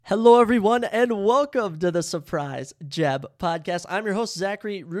Hello, everyone, and welcome to the Surprise Jab Podcast. I'm your host,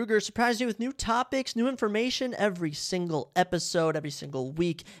 Zachary Ruger, surprising you with new topics, new information every single episode, every single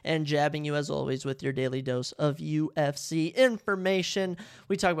week, and jabbing you, as always, with your daily dose of UFC information.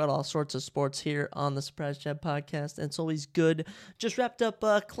 We talk about all sorts of sports here on the Surprise Jab Podcast, and it's always good. Just wrapped up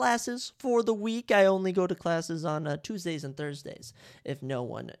classes for the week. I only go to classes on Tuesdays and Thursdays, if no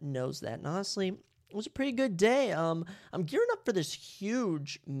one knows that. And honestly, it was a pretty good day. I'm gearing up for this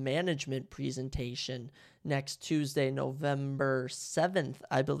huge management presentation next Tuesday, November 7th,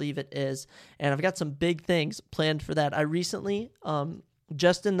 I believe it is. And I've got some big things planned for that. I recently,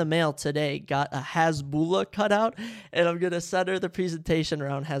 just in the mail today, got a Hasbulla cutout, and I'm going to center the presentation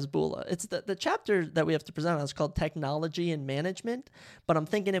around Hasbulla. It's the chapter that we have to present on is called Technology and Management, but I'm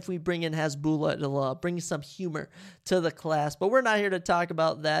thinking if we bring in Hasbulla, it'll bring some humor to the class. But we're not here to talk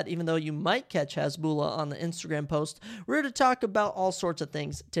about that, even though you might catch Hasbulla on the Instagram post. We're here to talk about all sorts of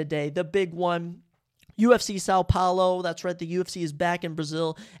things today. The big one, UFC Sao Paulo. That's right. The UFC is back in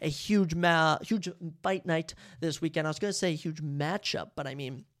Brazil. A huge fight night this weekend. I was going to say huge matchup, but I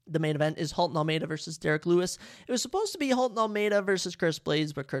mean, the main event is Halton Almeida versus Derek Lewis. It was supposed to be Halton Almeida versus Curtis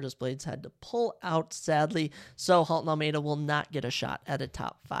Blades, but Curtis Blades had to pull out, sadly. So Halton Almeida will not get a shot at a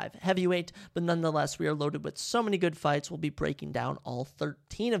top 5 heavyweight. But nonetheless, we are loaded with so many good fights. We'll be breaking down all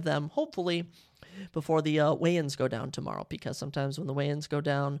 13 of them, hopefully, before the weigh-ins go down tomorrow, because sometimes when the weigh-ins go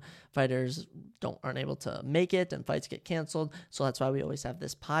down, fighters aren't able to make it and fights get canceled. So that's why we always have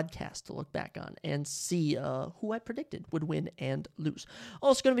this podcast to look back on and see who I predicted would win and lose.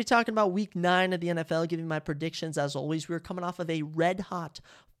 Also going to be talking about week 9 of the NFL, giving my predictions. As always, we were coming off of a red-hot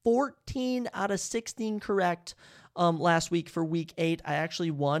 14 out of 16 correct last week for week 8. I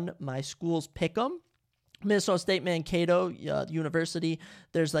actually won my school's pick'em. Minnesota State Mankato University,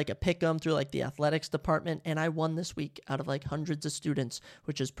 there's like a pick'em through like the athletics department, and I won this week out of like hundreds of students,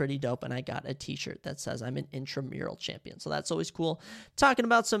 which is pretty dope, and I got a t-shirt that says I'm an intramural champion, so that's always cool. Talking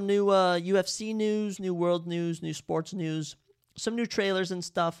about some new UFC news, new world news, new sports news, some new trailers and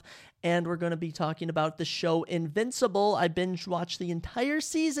stuff, and we're going to be talking about the show Invincible. I binge-watched the entire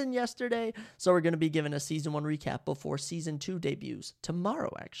season yesterday, so we're going to be giving a Season 1 recap before Season 2 debuts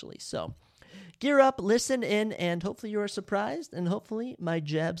tomorrow, actually, so gear up, listen in, and hopefully you are surprised, and hopefully my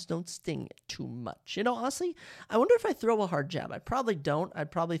jabs don't sting too much. You know, honestly, I wonder if I throw a hard jab. I probably don't. I'd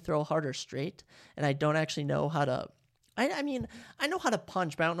probably throw harder straight, and I don't actually know how to... I mean, I know how to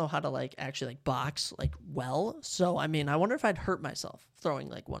punch, but I don't know how to, actually box, well. So, I mean, I wonder if I'd hurt myself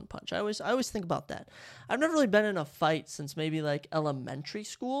throwing, one punch. I always think about that. I've never really been in a fight since maybe, elementary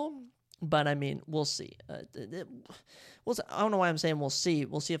school. But, I mean, we'll see. I don't know why I'm saying we'll see.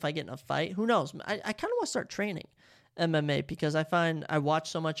 We'll see if I get in a fight. Who knows? I kind of want to start training MMA because I find I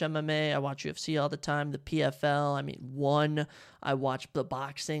watch so much MMA. I watch UFC all the time, the PFL. I mean, I watch the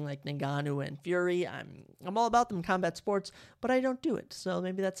boxing like Ngannou and Fury. I'm all about them combat sports, but I don't do it. So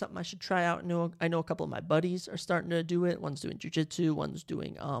maybe that's something I should try out. I know a couple of my buddies are starting to do it. One's doing jiu-jitsu. One's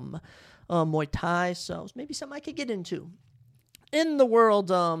doing Muay Thai. So maybe something I could get into. In the world,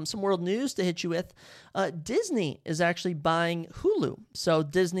 some world news to hit you with. Disney is actually buying Hulu. So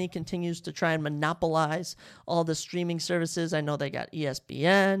Disney continues to try and monopolize all the streaming services. I know they got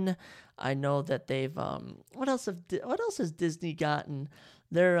ESPN. I know that they've what else has Disney gotten?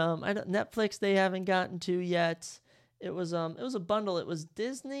 They're Netflix they haven't gotten to yet. It was a bundle. It was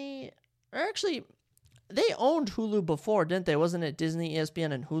Disney, or actually, they owned Hulu before, didn't they? Wasn't it Disney,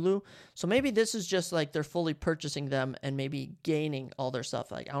 ESPN, and Hulu? So maybe this is just they're fully purchasing them and maybe gaining all their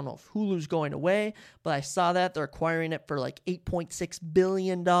stuff. I don't know if Hulu's going away, but I saw that they're acquiring it for $8.6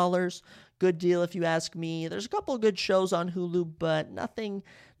 billion. Good deal if you ask me. There's a couple of good shows on Hulu, but nothing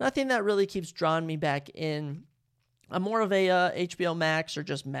that really keeps drawing me back in. I'm more of a HBO Max, or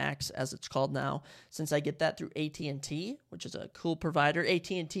just Max as it's called now, since I get that through AT&T, which is a cool provider.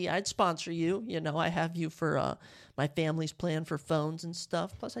 AT&T, I'd sponsor you. You know, I have you for my family's plan for phones and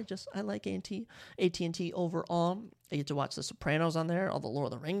stuff. Plus, I like AT&T overall. I get to watch The Sopranos on there, all the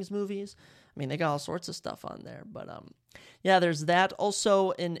Lord of the Rings movies. I mean, they got all sorts of stuff on there. But, yeah, there's that.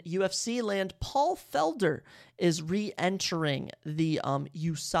 Also, in UFC land, Paul Felder is re-entering the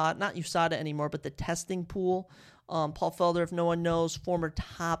USADA, not USADA anymore, but the testing pool. Paul Felder, if no one knows, former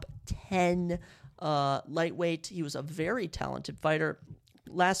top 10 lightweight. He was a very talented fighter.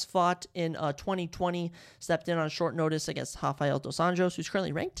 Last fought in 2020, stepped in on short notice against Rafael dos Anjos, who's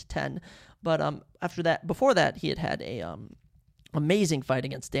currently ranked 10. But before that, he had a amazing fight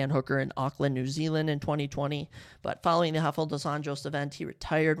against Dan Hooker in Auckland, New Zealand in 2020. But following the Rafael dos Anjos event, he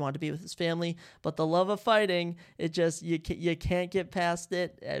retired, wanted to be with his family. But the love of fighting, you can't get past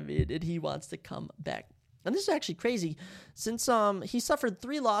it. I mean, he wants to come back. And this is actually crazy, since he suffered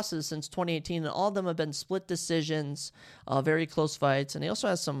 3 losses since 2018, and all of them have been split decisions, very close fights. And he also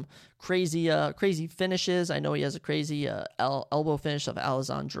has some crazy finishes. I know he has a crazy elbow finish of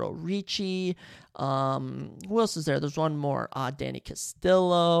Alessandro Ricci. Who else is there? There's one more. Danny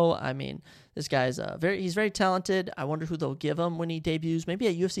Castillo. I mean, this guy's he's very talented. I wonder who they'll give him when he debuts. Maybe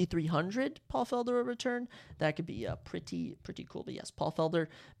at UFC 300, Paul Felder will return. That could be pretty cool. But yes, Paul Felder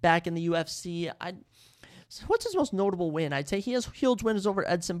back in the UFC. What's his most notable win? I'd say he has huge wins over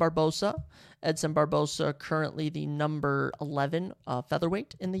Edson Barbosa. Edson Barbosa currently the number 11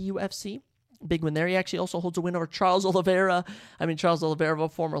 featherweight in the UFC. Big win there. He actually also holds a win over Charles Oliveira. I mean, Charles Oliveira,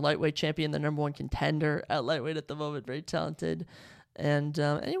 former lightweight champion, the number 1 contender at lightweight at the moment. Very talented. And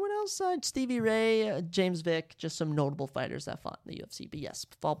anyone else? Stevie Ray, James Vick, just some notable fighters that fought in the UFC. But yes,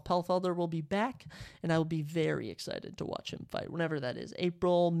 Paul Felder will be back, and I will be very excited to watch him fight, whenever that is.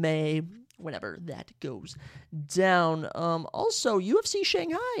 April, May, whenever that goes down. Also, UFC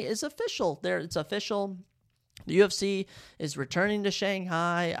Shanghai is official. It's official. The UFC is returning to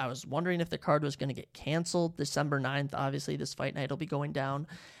Shanghai. I was wondering if the card was going to get canceled December 9th. Obviously, this fight night will be going down,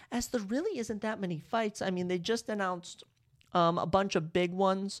 as there really isn't that many fights. I mean, they just announced a bunch of big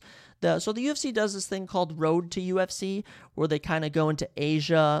ones. So the UFC does this thing called Road to UFC, where they kind of go into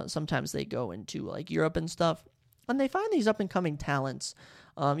Asia. Sometimes they go into like Europe and stuff, and they find these up-and-coming talents,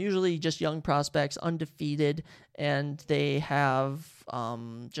 usually just young prospects, undefeated, and they have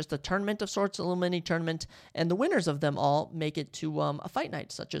just a tournament of sorts, a little mini tournament, and the winners of them all make it to a fight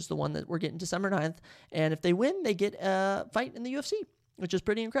night, such as the one that we're getting December 9th, and if they win, they get a fight in the UFC, which is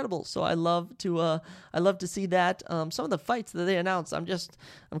pretty incredible. So I love to see that. Some of the fights that they announced, I'm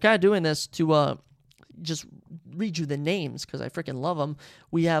kind of doing this to just read you the names because I freaking love them.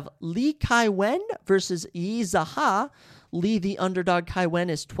 We have Lee Kai-Wen versus Yi Zaha. Lee, the underdog. Kai-Wen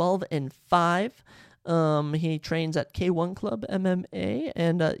is 12-5. He trains at K1 Club MMA,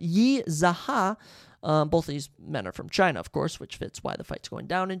 and Yi Zaha. Both of these men are from China, of course, which fits why the fight's going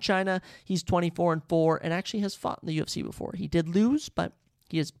down in China. He's 24-4 and actually has fought in the UFC before. He did lose, but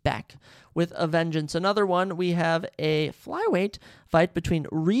he is back with a vengeance. Another one, we have a flyweight fight between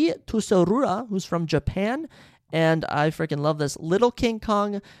Ri Tusorura, who's from Japan, and I freaking love this, Little King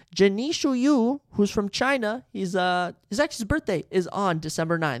Kong Janishu Yu, who's from China. His birthday is on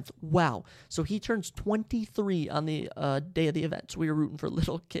December 9th. Wow. So he turns 23 on the day of the event. So we are rooting for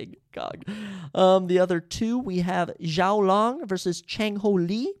Little King Kong. The other two, we have Zhao Long versus Chang Ho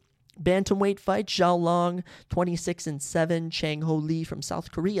Lee. Bantamweight fight, Zhao Long 26-7. Chang Ho Lee from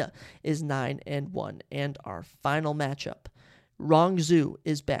South Korea is 9-1. And our final matchup, Rong Zhu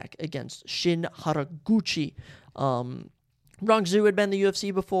is back against Shin Haraguchi. Rong Zhu had been in the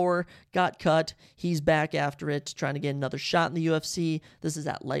UFC before, got cut. He's back after it, trying to get another shot in the UFC. This is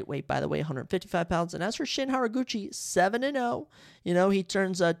at lightweight, by the way, 155 pounds. And as for Shin Haraguchi, 7-0. You know, he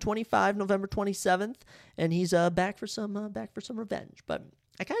turns 25 November 27th, and he's back for some revenge. But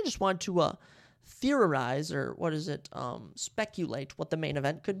I kind of just want to theorize, or speculate what the main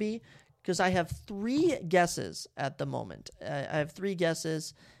event could be, because I have 3 guesses at the moment. I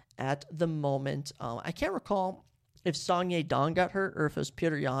can't recall if Song Yedong got hurt or if it was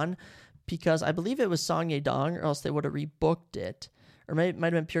Petr Yan, because I believe it was Song Yedong, or else they would have rebooked it. Or it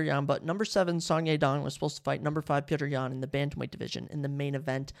might have been Petr Yan, but number 7, Song Yedong, was supposed to fight number 5, Petr Yan, in the bantamweight division in the main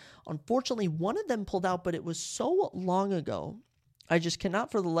event. Unfortunately, one of them pulled out, but it was so long ago, I just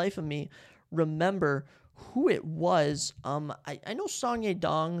cannot for the life of me remember who it was. I know Song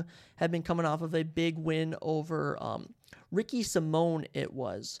Yedong had been coming off of a big win over Ricky Simone, it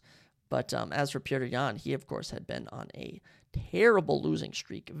was. But as for Petr Yan, he, of course, had been on a terrible losing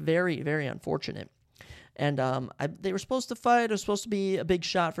streak. Very, very unfortunate. And they were supposed to fight. It was supposed to be a big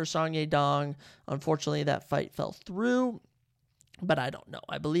shot for Song Yedong. Unfortunately, that fight fell through. But I don't know.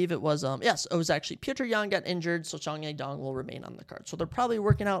 I believe it was, it was actually Petr Yan got injured, so Song Yedong will remain on the card. So they're probably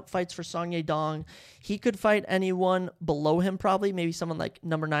working out fights for Song Yedong. He could fight anyone below him, probably. Maybe someone like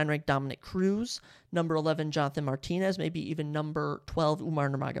number 9 ranked Dominic Cruz, number 11 Jonathan Martinez, maybe even number 12 Umar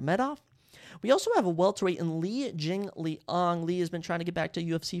Nurmagomedov. We also have a welterweight in Li Jingliang. Li has been trying to get back to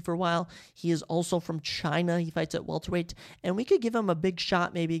UFC for a while. He is also from China. He fights at welterweight. And we could give him a big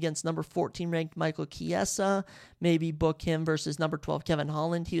shot maybe against number 14 ranked Michael Chiesa. Maybe book him versus number 12 Kevin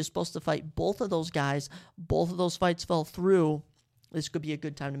Holland. He was supposed to fight both of those guys. Both of those fights fell through. This could be a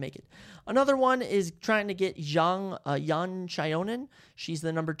good time to make it. Another one is trying to get Yan Chayonin. She's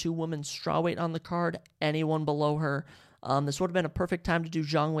the number 2 women's strawweight on the card. Anyone below her. This would have been a perfect time to do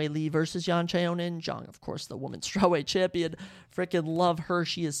Zhang Wei Li versus Yan Chayonin. Zhang, of course, the women's strawweight champion. Freaking love her.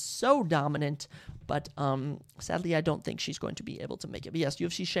 She is so dominant. But sadly, I don't think she's going to be able to make it. But yes,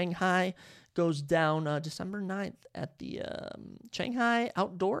 UFC Shanghai goes down December 9th at the Shanghai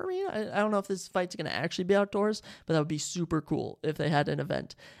Outdoor Arena. I don't know if this fight's going to actually be outdoors, but that would be super cool if they had an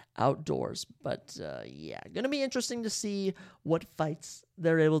event outdoors. But yeah, going to be interesting to see what fights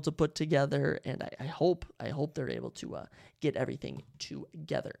they're able to put together, and I hope they're able to get everything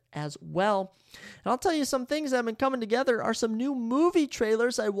together as well. And I'll tell you, some things that have been coming together are some new movie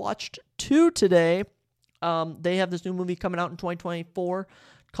trailers. I watched 2 today. They have this new movie coming out in 2024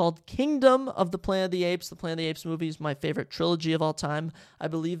 called Kingdom of the Planet of the Apes. The Planet of the Apes movie is my favorite trilogy of all time. I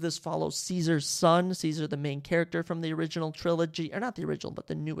believe this follows Caesar's son. Caesar, the main character from the original trilogy, or not the original, but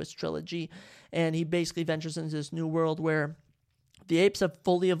the newest trilogy. And he basically ventures into this new world where the apes have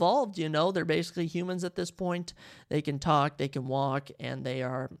fully evolved, They're basically humans at this point. They can talk, they can walk, and they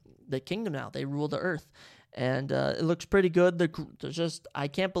are the kingdom now. They rule the earth. And it looks pretty good. I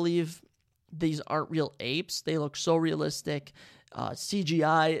can't believe these aren't real apes. They look so realistic.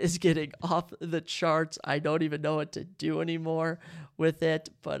 CGI is getting off the charts. I don't even know what to do anymore with it,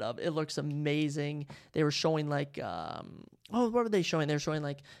 but it looks amazing. They were showing what were they showing? They were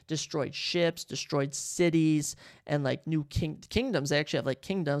showing destroyed ships, destroyed cities, and new kingdoms. They actually have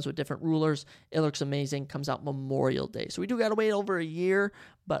kingdoms with different rulers. It looks amazing. Comes out Memorial Day. So we do got to wait over a year,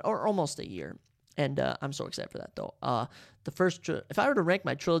 or almost a year. And I'm so excited for that, though. The first, if I were to rank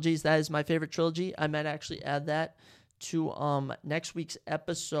my trilogies, that is my favorite trilogy. I might actually add that to next week's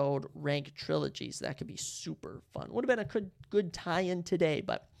episode, rank trilogies. That could be super fun. Would have been a good tie-in today,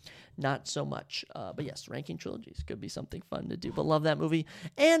 but not so much. But yes, ranking trilogies could be something fun to do. But love that movie.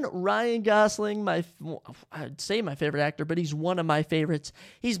 And Ryan Gosling, I'd say my favorite actor, but he's one of my favorites.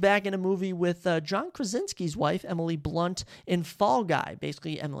 He's back in a movie with John Krasinski's wife, Emily Blunt, in Fall Guy.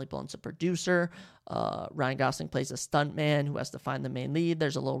 Basically, Emily Blunt's a producer. Ryan Gosling plays a stuntman who has to find the main lead.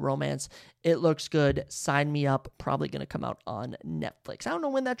 There's a little romance. It looks good. Sign me up. Probably going to come out on Netflix. I don't know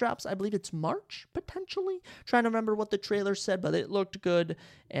when that drops. I believe it's March, potentially. Trying to remember what the trailer said, but it looked good.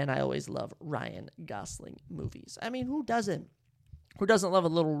 And I always love Ryan Gosling movies. I mean, who doesn't? Who doesn't love a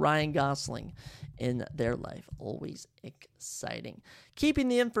little Ryan Gosling in their life? Always exciting. Keeping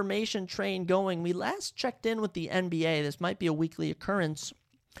the information train going, we last checked in with the NBA. This might be a weekly occurrence.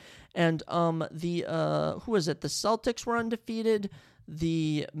 And who is it? The Celtics were undefeated,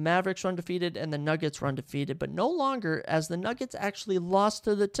 the Mavericks were undefeated, and the Nuggets were undefeated, but no longer, as the Nuggets actually lost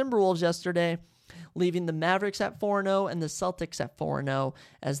to the Timberwolves yesterday, leaving the Mavericks at 4-0 and the Celtics at 4-0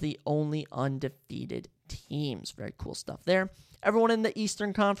 as the only undefeated teams. Very cool stuff there. Everyone in the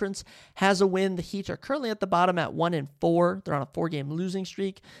Eastern Conference has a win. The Heat are currently at the bottom at 1-4. They're on a 4-game losing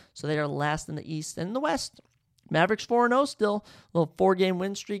streak, so they are last in the East. And in the West, Mavericks 4-0 still. A little 4-game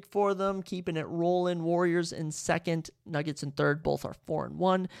win streak for them, keeping it rolling. Warriors in second, Nuggets in third. Both are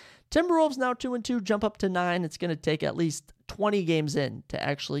 4-1. Timberwolves now 2-2, jump up to 9. It's going to take at least 20 games in to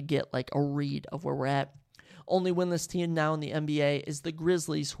actually get a read of where we're at. Only winless team now in the NBA is the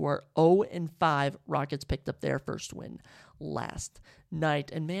Grizzlies, who are 0-5. Rockets picked up their first win last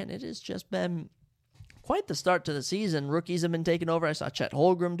night. And man, it has just been quite the start to the season. Rookies have been taking over. I saw Chet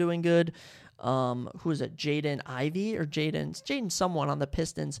Holmgren doing good. Who is it? Jaden Ivey or Jaden someone on the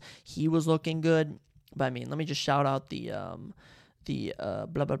Pistons. He was looking good. But I mean, let me just shout out the blah,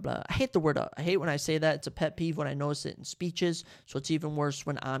 blah, blah. I hate the word. I hate when I say that. It's a pet peeve when I notice it in speeches. So it's even worse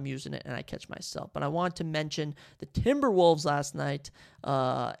when I'm using it and I catch myself. But I want to mention the Timberwolves last night.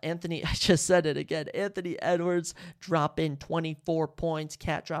 I just said it again. Anthony Edwards dropping 24 points.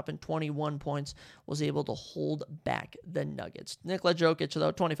 Cat dropping 21 points. Was able to hold back the Nuggets. Nikola Jokic,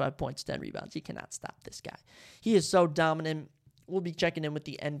 though, 25 points, 10 rebounds. You cannot stop this guy. He is so dominant. We'll be checking in with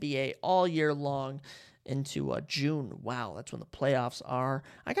the NBA all year long into June. Wow, that's when the playoffs are.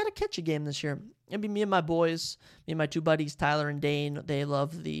 I got to catch a game this year. It'll be me and my boys, me and my 2 buddies, Tyler and Dane. They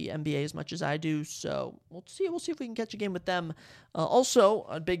love the NBA as much as I do, so we'll see if we can catch a game with them. Also,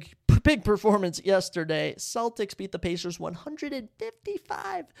 a big performance yesterday. Celtics beat the Pacers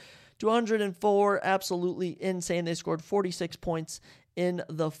 155-104. Absolutely insane. They scored 46 points in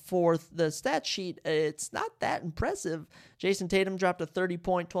the fourth. The stat sheet, it's not that impressive. Jason Tatum dropped a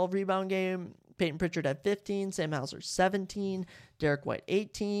 30-point, 12-rebound game. Peyton Pritchard had 15, Sam Hauser 17, Derek White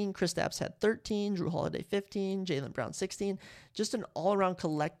 18, Kristaps had 13, Drew Holiday 15, Jaylen Brown 16. Just an all-around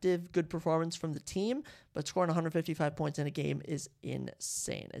collective good performance from the team, but scoring 155 points in a game is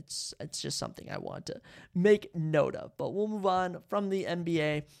insane. It's just something I want to make note of. But we'll move on from the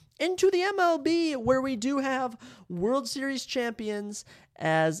NBA into the MLB, where we do have World Series champions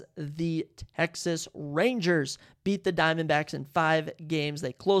as the Texas Rangers beat the Diamondbacks in 5 games.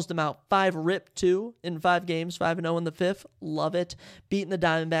 They closed them out 5-2 in 5 games, 5-0 in the 5th. Love it. Beating the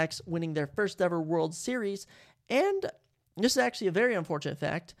Diamondbacks, winning their first ever World Series. And this is actually a very unfortunate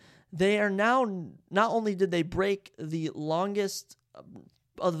fact. they are now, not only did they break the longest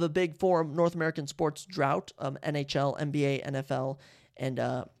of the big four North American sports drought, NHL, NBA, NFL, and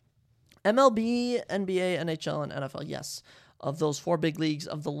MLB, NBA, NHL, and NFL, yes. Of those four big leagues,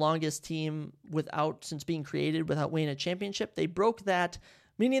 of the longest team since being created without winning a championship, they broke that,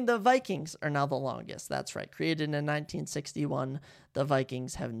 meaning the Vikings are now the longest. That's right. Created in 1961, the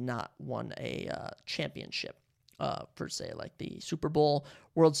Vikings have not won a championship, per se, like the Super Bowl,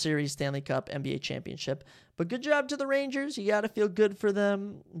 World Series, Stanley Cup, NBA championship. But good job to the Rangers. You got to feel good for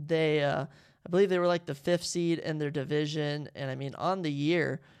them. They, I believe they were like the 5th seed in their division. And I mean, on the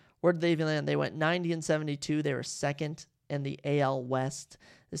year, where did they even land? They went 90-72. They were second in the AL West.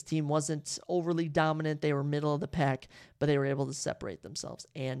 This team wasn't overly dominant. They were middle of the pack, but they were able to separate themselves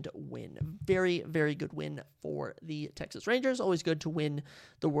and win. Very, very good win for the Texas Rangers. Always good to win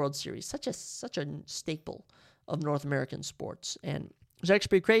the World Series. Such a staple of North American sports. And it was actually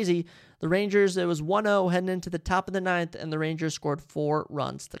pretty crazy. The Rangers, it was 1-0 heading into the top of the 9th, and the Rangers scored 4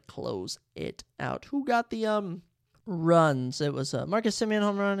 runs to close it out. Who got the runs? It was Marcus Semien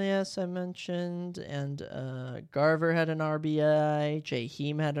home run, yes, I mentioned, and Garver had an RBI, Jay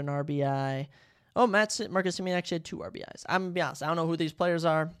Heem had an RBI. Oh, Marcus Semien actually had 2 RBIs. I'm gonna be honest, I don't know who these players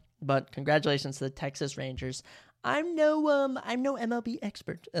are, but congratulations to the Texas Rangers. I'm no MLB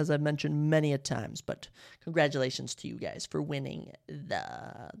expert, as I've mentioned many a times, but congratulations to you guys for winning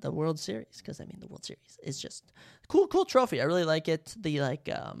the World Series, because I mean the World Series is just cool trophy. I really like it.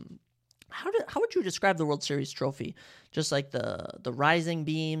 How would you describe the World Series trophy? Just like the rising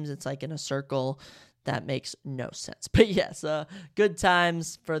beams, it's like in a circle. That makes no sense. But yes, good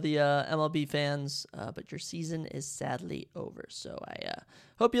times for the MLB fans, but your season is sadly over. So I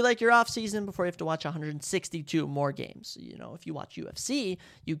hope you like your off season before you have to watch 162 more games. You know, if you watch UFC,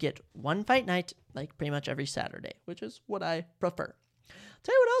 you get one fight night like pretty much every Saturday, which is what I prefer.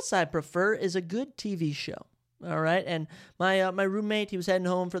 Tell you what else I prefer is a good TV show. All right, and my roommate, he was heading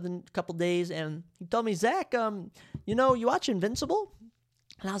home for the couple days, and he told me, Zach, you watch Invincible?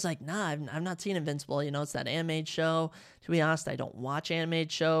 And I was like, nah, I've not seen Invincible. It's that animated show. To be honest, I don't watch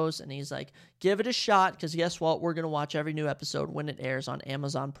animated shows. And he's like, give it a shot, because guess what? We're going to watch every new episode when it airs on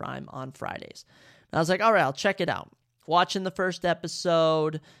Amazon Prime on Fridays. And I was like, all right, I'll check it out. Watching the first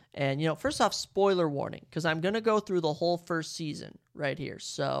episode, and, first off, spoiler warning, because I'm going to go through the whole first season right here.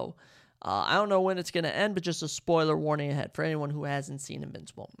 So I don't know when it's going to end, but just a spoiler warning ahead for anyone who hasn't seen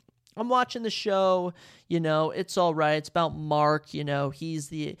Invincible. I'm watching the show, it's all right. It's about Mark, he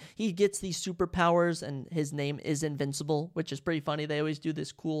gets these superpowers, and his name is Invincible, which is pretty funny. They always do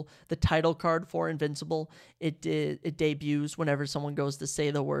this the title card for Invincible. It debuts whenever someone goes to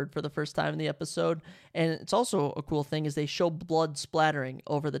say the word for the first time in the episode. And it's also a cool thing is they show blood splattering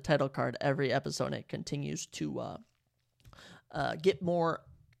over the title card every episode, and it continues to get more.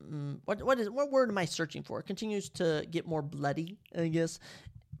 What word am I searching for? It continues to get more bloody, I guess,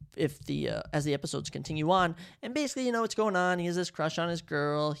 if as the episodes continue on. And basically, what's going on. He has this crush on his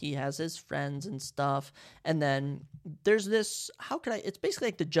girl. He has his friends and stuff. And then there's this, it's basically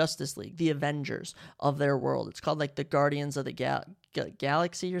like the Justice League, the Avengers of their world. It's called like the Guardians of the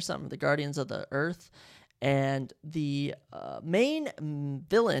Galaxy or something, the Guardians of the Earth. And the main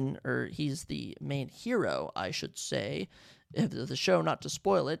villain, or he's the main hero, I should say, the show, not to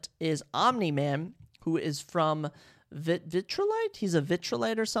spoil it, is Omni-Man, who is from Vitrolite? He's a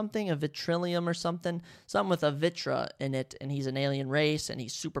Vitrolite or something, a Vitrilium or something with a Vitra in it, and he's an alien race, and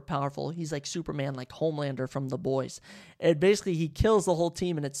he's super powerful. He's like Superman, like Homelander from The Boys. And basically, he kills the whole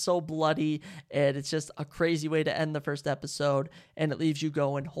team, and it's so bloody, and it's just a crazy way to end the first episode, and it leaves you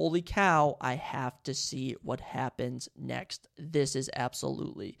going, holy cow, I have to see what happens next. This is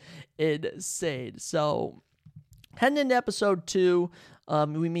absolutely insane. So heading into episode 2,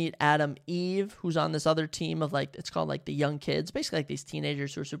 we meet Adam Eve, who's on this other team of it's called like the young kids, basically like these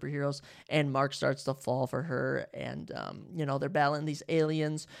teenagers who are superheroes, and Mark starts to fall for her, and, they're battling these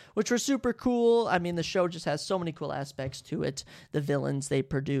aliens, which were super cool. I mean, the show just has so many cool aspects to it, the villains they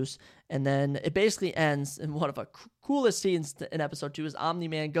produce, and then it basically ends in one of the coolest scenes in episode 2 is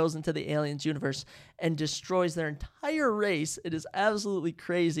Omni-Man goes into the aliens universe and destroys their entire race. It is absolutely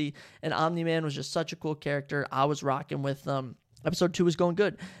crazy, and Omni-Man was just such a cool character. I was rocking with them. Episode 2 is going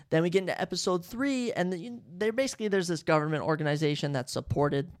good. Then we get into episode 3, and there's this government organization that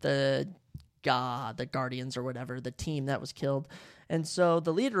supported the Guardians or whatever, the team that was killed. And so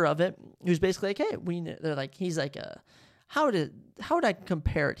the leader of it, who's basically like, hey, he's like how would I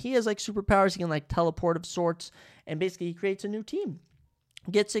compare it? He has like superpowers. He can like teleport of sorts, and basically he creates a new team.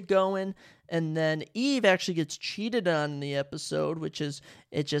 gets it going, and then Eve actually gets cheated on in the episode, which is,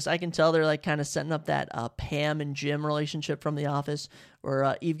 I can tell they're like kind of setting up that Pam and Jim relationship from The Office,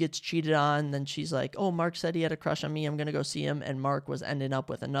 where Eve gets cheated on, and then she's like, oh, Mark said he had a crush on me, I'm gonna go see him, and Mark was ending up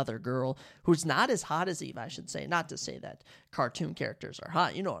with another girl who's not as hot as Eve, I should say, not to say that cartoon characters are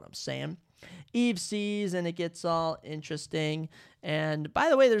hot, you know what I'm saying. Eve sees, and it gets all interesting. And by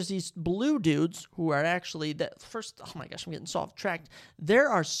the way, there's these blue dudes who are actually oh my gosh, I'm getting so off track. There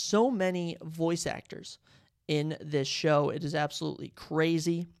are so many voice actors in this show. It is absolutely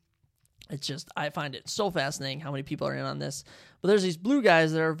crazy. It's just, I find it so fascinating how many people are in on this. But there's these blue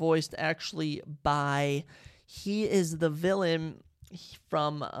guys that are voiced actually by, he is the villain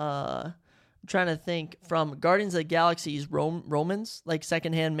from, I'm trying to think, from Guardians of the Galaxy's Romans, like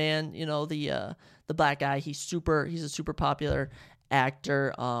Secondhand Man, you know, the black guy. He's a super popular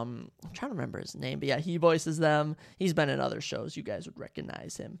actor. I'm trying to remember his name, but yeah, he voices them. He's been in other shows. You guys would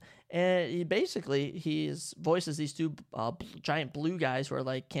recognize him. And he voices these two giant blue guys who are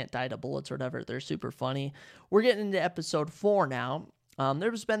like can't die to bullets or whatever. They're super funny. We're getting into episode 4 now.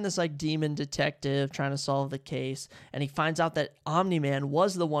 There's been this like demon detective trying to solve the case, and he finds out that Omni-Man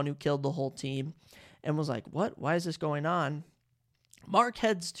was the one who killed the whole team, and was like, what? Why is this going on? Mark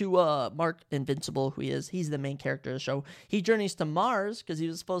heads to Mark Invincible, who he is. He's the main character of the show. He journeys to Mars because he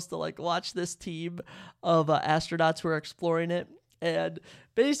was supposed to like watch this team of astronauts who are exploring it. And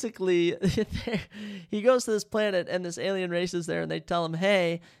basically, he goes to this planet, and this alien race is there, and they tell him,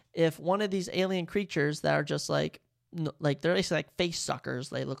 hey, if one of these alien creatures that are just like they're basically like face suckers.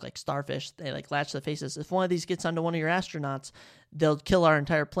 They look like starfish. They like latch their faces. If one of these gets onto one of your astronauts, they'll kill our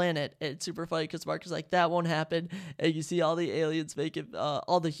entire planet. It's super funny because Mark is like, that won't happen. And you see all the aliens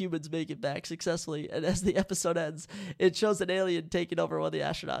all the humans make it back successfully. And as the episode ends, it shows an alien taking over one of the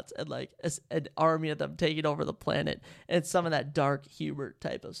astronauts and like an army of them taking over the planet. And it's some of that dark humor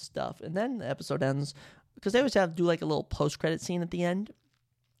type of stuff. And then the episode ends because they always have to do like a little post-credit scene at the end.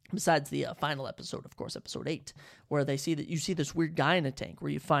 Besides the final episode, of course, episode 8, where you see this weird guy in a tank, where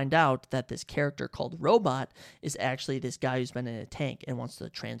you find out that this character called Robot is actually this guy who's been in a tank and wants to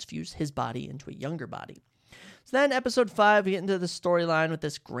transfuse his body into a younger body. So then episode 5, we get into the storyline with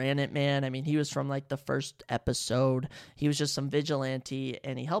this Granite Man. I mean, he was from like the first episode. He was just some vigilante,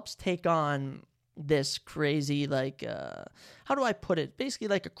 and he helps take on this crazy, like, how do I put it? Basically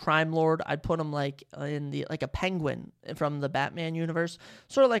like a crime lord. I'd put him like like a penguin from the Batman universe,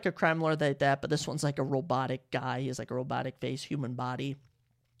 sort of like a crime lord like that, but this one's like a robotic guy. He has like a robotic face, human body.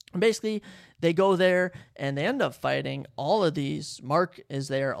 And basically, they go there, and they end up fighting all of these. Mark is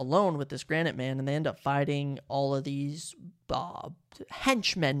there alone with this Granite Man, and they end up fighting all of these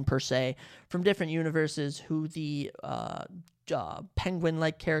henchmen, per se, from different universes who the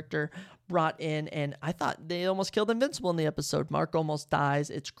penguin-like character brought in, and I thought they almost killed Invincible in the episode. Mark almost dies.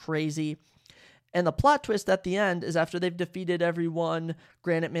 It's crazy. And the plot twist at the end is after they've defeated everyone,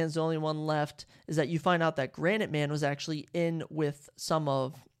 Granite Man's the only one left, is that you find out that Granite Man was actually in with some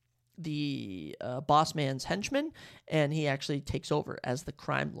of the Boss Man's henchmen, and he actually takes over as the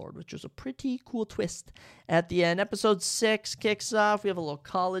crime lord, which was a pretty cool twist at the end. Episode 6 kicks off. We have a little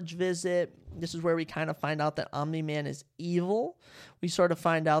college visit. This is where we kind of find out that Omni-Man is evil. We sort of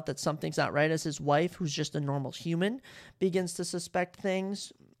find out that something's not right as his wife, who's just a normal human, begins to suspect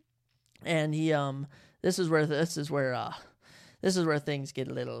things. And he this is where things get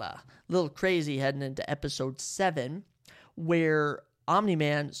a little crazy heading into episode 7, where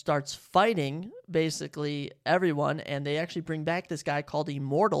Omni-Man starts fighting basically everyone, and they actually bring back this guy called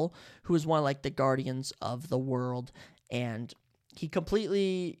Immortal, who is one of like the guardians of the world, and he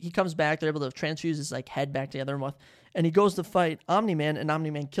comes back. They're able to transfuse his like head back together and he goes to fight Omni-Man, and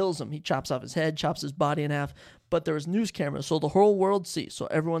Omni-Man kills him. He chops off his head, chops his body in half, but there was news cameras, so the whole world sees, so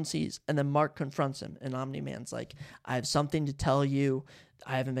everyone sees, and then Mark confronts him, and Omni-Man's like, I have something to tell you.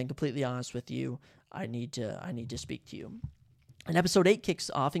 I haven't been completely honest with you. I need to speak to you. And episode 8 kicks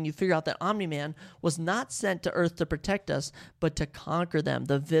off, and you figure out that Omni-Man was not sent to Earth to protect us, but to conquer them.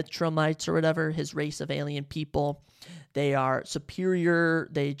 The Vitramites or whatever, his race of alien people, they are superior.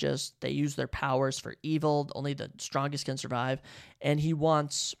 They use their powers for evil. Only the strongest can survive. And he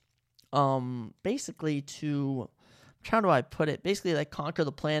wants, basically to, how do I put it? Basically, like conquer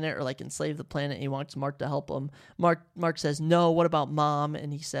the planet or like enslave the planet. And he wants Mark to help him. Mark says, no, what about Mom?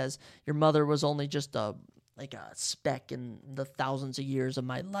 And he says, your mother was only just a speck in the thousands of years of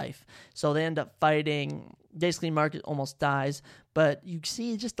my life. So they end up fighting. Basically, Mark almost dies, but you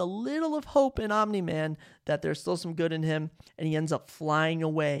see just a little of hope in Omni-Man that there's still some good in him, and he ends up flying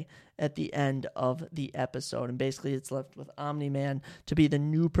away. at the end of the episode. And basically it's left with Omni-Man to be the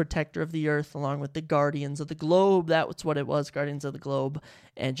new protector of the Earth along with the Guardians of the Globe. That's what it was, Guardians of the Globe.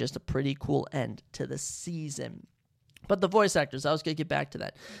 And just a pretty cool end to the season. But the voice actors, I was going to get back to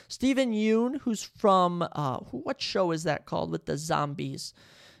that. Steven Yeun, who's from, what show is that called with the zombies?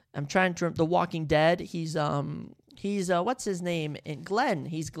 I'm trying to remember. The Walking Dead. He's what's his name? Glenn.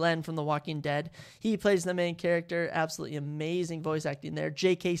 He's Glenn from The Walking Dead. He plays the main character. Absolutely amazing voice acting there.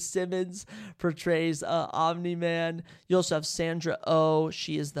 J.K. Simmons portrays Omni-Man. You also have Sandra Oh.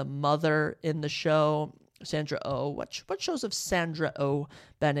 She is the mother in the show. Sandra Oh. What shows have Sandra Oh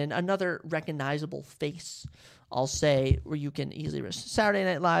been in? Another recognizable face, I'll say, where you can easily... Saturday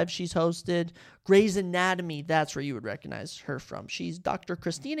Night Live, she's hosted. Grey's Anatomy, that's where you would recognize her from. She's Dr.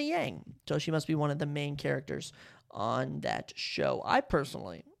 Christina Yang, so she must be one of the main characters on that show. I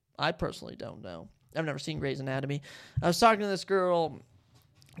personally don't know. I've never seen Grey's Anatomy. I was talking to this girl...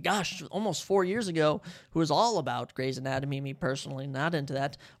 almost 4 years ago, who was all about Grey's Anatomy. Me personally, not into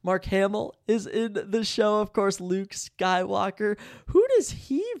that. Mark Hamill is in the show, of course. Luke Skywalker. Who does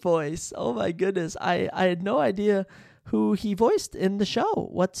he voice? Oh my goodness, I had no idea who he voiced in the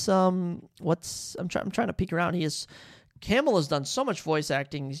show. I'm trying to peek around. Hamill has done so much voice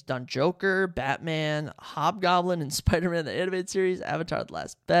acting. He's done Joker, Batman, Hobgoblin, and Spider-Man the animated series, Avatar: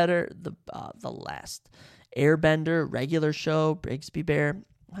 The Last Airbender, regular show, Brigsby Bear.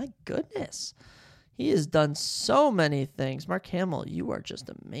 My goodness. He has done so many things. Mark Hamill, you are just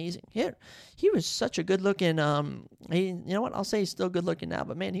amazing. He was such a good-looking, you know what, I'll say he's still good-looking now,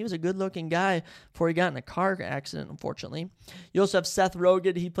 but man, he was a good-looking guy before he got in a car accident, unfortunately. You also have Seth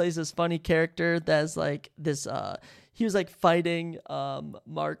Rogen. He plays this funny character that's like this, he was like fighting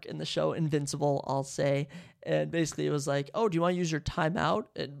Mark in the show Invincible, I'll say. And basically it was like, oh, do you want to use your timeout?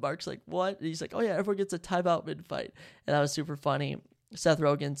 And Mark's like, what? And he's like, oh yeah, everyone gets a timeout mid-fight. And that was super funny. Seth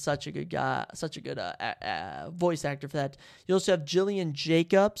Rogen, such a good guy, such a good voice actor for that. You also have Jillian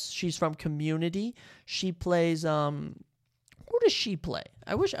Jacobs. She's from Community. She plays, who does she play?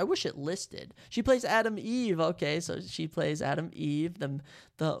 I wish it listed. She plays Adam Eve. Okay, so she plays Adam Eve, the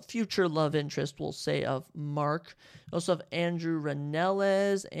future love interest, we'll say, of Mark. You also have Andrew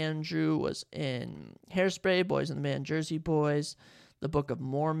Ranelles. Andrew was in Hairspray, Boys and the Man, Jersey Boys, The Book of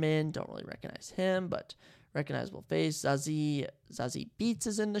Mormon. Don't really recognize him, but recognizable face. Zazie Beetz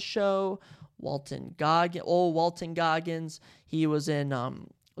is in the show. Walton Goggins. He was in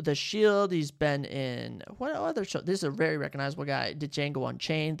The Shield. He's been in what other show? This is a very recognizable guy. Django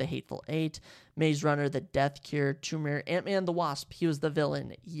Unchained, The Hateful Eight, Maze Runner, The Death Cure, Tomb Raider, Ant-Man the Wasp. He was the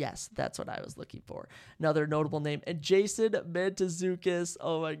villain. Yes, that's what I was looking for. Another notable name. And Jason Mantzoukas.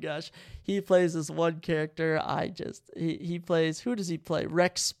 Oh my gosh. He plays this one character. He plays, who does he play?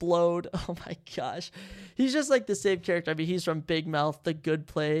 Rexplode. Oh my gosh. He's just like the same character. I mean, he's from Big Mouth, The Good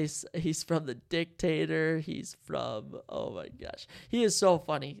Place. He's from The Dictator. He's from, oh my gosh. He is so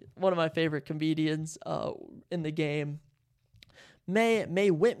funny. One of my favorite comedians in the game.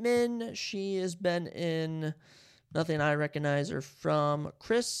 Mae Whitman, she has been in nothing I recognize her from.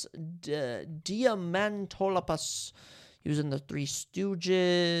 Chris Diamantopoulos, he was in The Three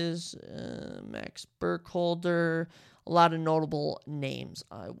Stooges. Max Burkholder, a lot of notable names,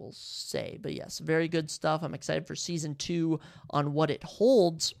 I will say. But yes, very good stuff. I'm excited for season 2 on what it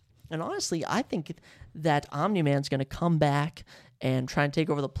holds. And honestly, I think that Omni-Man's going to come back and try and take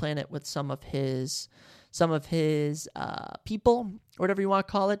over the planet with some of his people, or whatever you want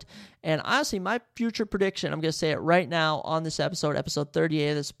to call it. And honestly, my future prediction, I'm going to say it right now on this episode 38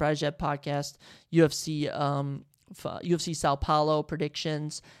 of the Surprise Jet podcast, UFC Sao Paulo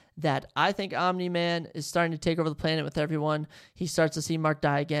predictions, that I think Omni-Man is starting to take over the planet with everyone. He starts to see Mark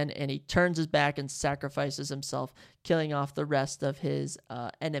die again, and he turns his back and sacrifices himself, killing off the rest of his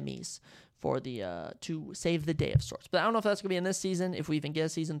enemies for to save the day of sorts. But I don't know if that's going to be in this season, if we even get a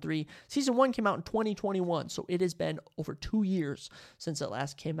season 3. Season 1 came out in 2021, so it has been over 2 years since it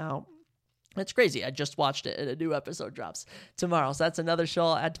last came out. It's crazy. I just watched it, and a new episode drops tomorrow. So that's another show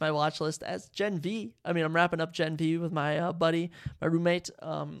I'll add to my watch list as Gen V. I mean, I'm wrapping up Gen V with my buddy, my roommate.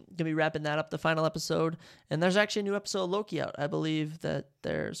 Going to be wrapping that up, the final episode. And there's actually a new episode of Loki out. I believe that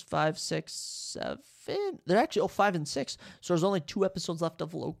there's 5, 6, 7. They're actually 5 and 6. So there's only 2 episodes left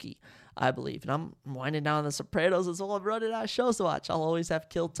of Loki, I believe. And I'm winding down The Sopranos as well. I'm running out of shows to watch. I'll always have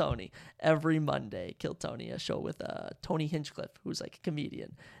Kill Tony every Monday. Kill Tony, a show with Tony Hinchcliffe, who's like a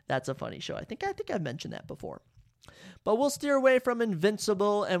comedian. That's a funny show. I think I've mentioned that before. But we'll steer away from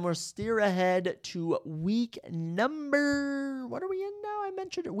Invincible, and we'll steer ahead to week number... What are we in now? I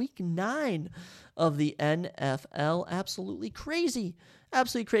mentioned it. Week 9 of the NFL. Absolutely crazy.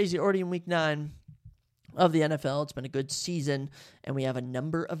 Absolutely crazy. Already in week 9. of the NFL. It's been a good season, and we have a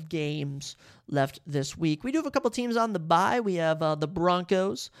number of games left this week. We do have a couple teams on the bye. We have the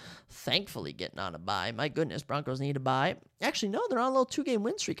Broncos, thankfully getting on a bye. My goodness, Broncos need a bye. Actually, no, they're on a little 2-game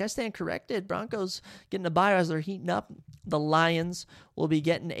win streak. I stand corrected. Broncos getting a bye as they're heating up. The Lions will be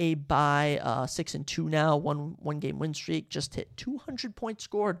getting a bye, 6-2 now, one-game win streak. Just hit 200 points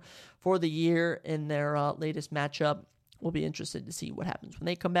scored for the year in their latest matchup. We'll be interested to see what happens when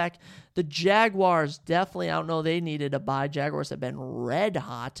they come back. The Jaguars, definitely, I don't know, they needed a bye. Jaguars have been red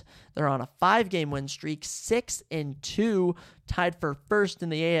hot. They're on a 5-game win streak, 6-2, tied for first in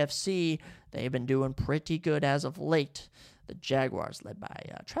the AFC. They've been doing pretty good as of late. The Jaguars, led by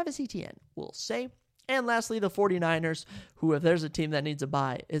Travis Etienne, we'll say. And lastly, the 49ers, who, if there's a team that needs a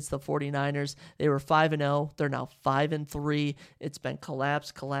bye, it's the 49ers. They were 5-0. They're now 5-3. It's been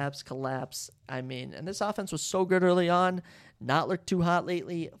collapse. I mean, and this offense was so good early on, not looked too hot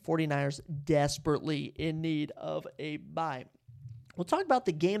lately. 49ers desperately in need of a bye. We'll talk about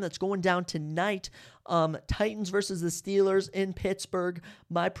the game that's going down tonight. Titans versus the Steelers in Pittsburgh.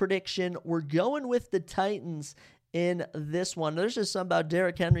 My prediction, we're going with the Titans in this one. There's just something about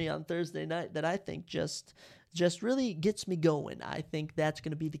Derrick Henry on Thursday night that I think just really gets me going. I think that's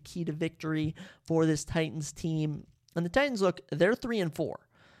going to be the key to victory for this Titans team. And the Titans, look, they're 3-4.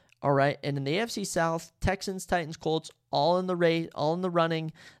 All right. And in the AFC South, Texans, Titans, Colts, all in the race, all in the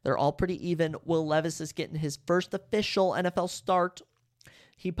running. They're all pretty even. Will Levis is getting his first official NFL start.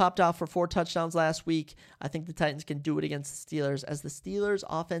 He popped off for 4 touchdowns last week. I think the Titans can do it against the Steelers, as the Steelers'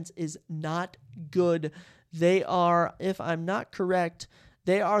 offense is not good. They are, if I'm not correct,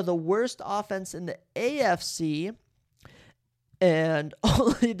 they are the worst offense in the AFC, and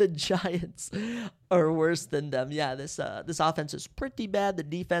only the Giants are worse than them. Yeah, this offense is pretty bad. The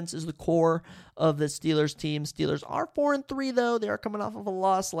defense is the core of the Steelers team. Steelers are 4-3, though. They are coming off of a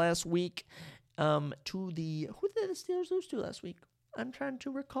loss last week who did the Steelers lose to last week? I'm trying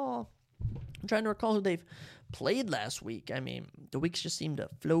to recall who they've played last week. I mean, the weeks just seem to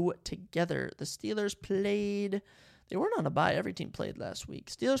flow together. The Steelers played. They weren't on a bye. Every team played last week.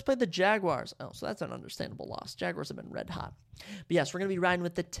 Steelers played the Jaguars. Oh, so that's an understandable loss. Jaguars have been red hot. But yes, we're going to be riding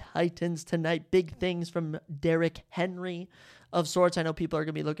with the Titans tonight. Big things from Derrick Henry of sorts. I know people are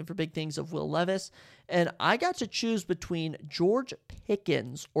going to be looking for big things of Will Levis. And I got to choose between George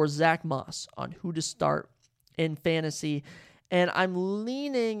Pickens or Zach Moss on who to start in fantasy. And I'm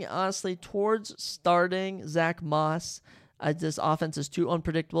leaning, honestly, towards starting Zach Moss. This offense is too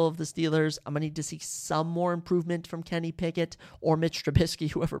unpredictable of the Steelers. I'm going to need to see some more improvement from Kenny Pickett or Mitch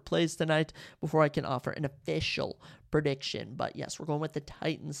Trubisky, whoever plays tonight, before I can offer an official prediction. But yes, we're going with the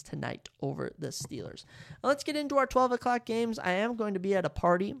Titans tonight over the Steelers. Now let's get into our 12 o'clock games. I am going to be at a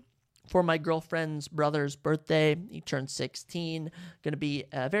party for my girlfriend's brother's birthday. He turned 16. Going to be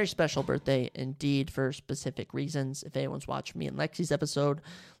a very special birthday indeed for specific reasons. If anyone's watched me and Lexi's episode,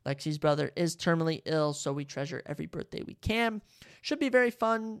 Lexi's brother is terminally ill, so we treasure every birthday we can. Should be very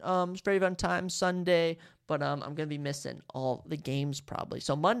fun. Very fun time Sunday, but I'm going to be missing all the games probably.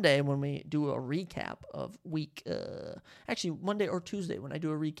 So Monday when we do a recap of week, actually Monday or Tuesday when I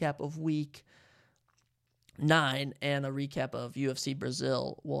do a recap of week 9 and a recap of UFC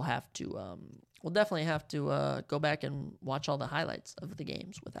Brazil, we'll definitely have to go back and watch all the highlights of the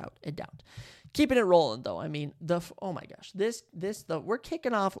games without a doubt. Keeping it rolling though. I mean, oh my gosh, we're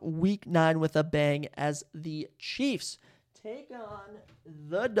kicking off week 9 with a bang as the Chiefs take on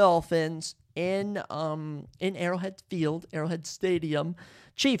the Dolphins in Arrowhead Stadium.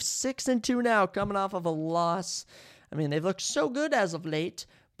 Chiefs 6-2 now, coming off of a loss. I mean, they've looked so good as of late.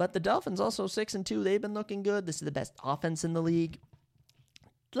 But the Dolphins also 6-2. They've been looking good. This is the best offense in the league.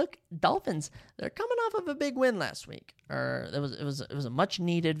 Look, Dolphins, they're coming off of a big win last week. It was a much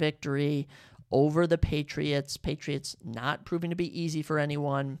needed victory over the Patriots. Patriots not proving to be easy for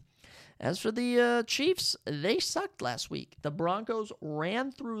anyone. As for the Chiefs, they sucked last week. The Broncos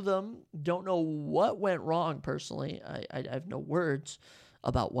ran through them. Don't know what went wrong personally. I have no words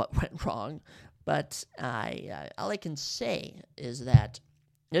about what went wrong. But all I can say is that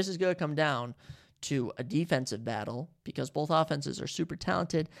this is going to come down to a defensive battle because both offenses are super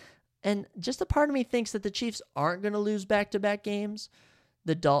talented. And just a part of me thinks that the Chiefs aren't going to lose back-to-back games.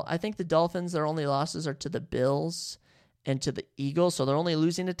 I think the Dolphins, their only losses are to the Bills and to the Eagles, so they're only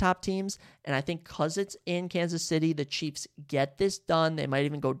losing to top teams. And I think because it's in Kansas City, the Chiefs get this done. They might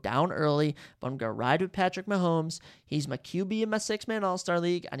even go down early, but I'm going to ride with Patrick Mahomes. He's my QB in my 6-man All-Star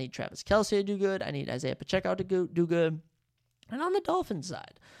League. I need Travis Kelce to do good. I need Isaiah Pacheco to do good. And on the Dolphins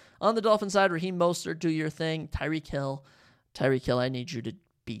side, Raheem Mostert, do your thing. Tyreek Hill, I need you to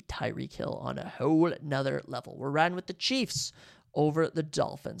beat Tyreek Hill on a whole nother level. We're riding with the Chiefs over the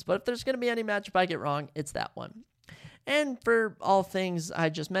Dolphins. But if there's going to be any matchup I get wrong, it's that one. And for all things I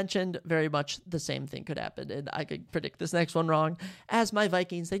just mentioned, very much the same thing could happen. And I could predict this next one wrong. As my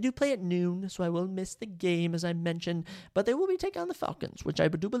Vikings, they do play at noon, so I will miss the game, as I mentioned. But they will be taking on the Falcons, which I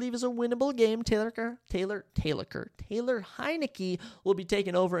do believe is a winnable game. Taylor Heineke will be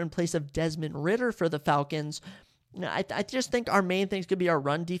taken over in place of Desmond Ridder for the Falcons. I just think our main things could be our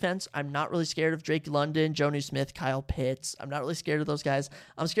run defense. I'm not really scared of Drake London, Jonnu Smith, Kyle Pitts. I'm not really scared of those guys.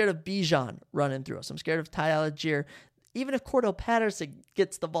 I'm scared of Bijan running through us. I'm scared of Ty Algier. Even if Cordell Patterson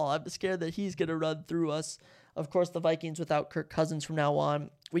gets the ball, I'm scared that he's going to run through us. Of course, the Vikings without Kirk Cousins from now on.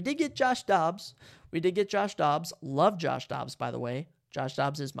 We did get Josh Dobbs. Love Josh Dobbs, by the way. Josh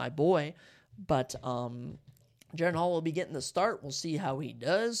Dobbs is my boy. But Jaron Hall will be getting the start. We'll see how he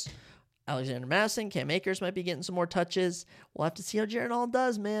does. Alexander Madison, Cam Akers might be getting some more touches. We'll have to see how Jaron Hall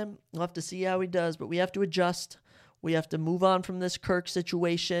does, man. We'll have to see how he does, but we have to adjust. We have to move on from this Kirk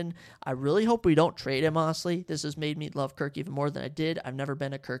situation. I really hope we don't trade him, honestly. This has made me love Kirk even more than I did. I've never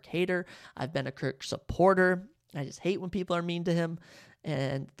been a Kirk hater. I've been a Kirk supporter. I just hate when people are mean to him.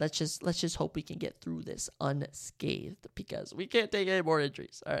 And let's just hope we can get through this unscathed, because we can't take any more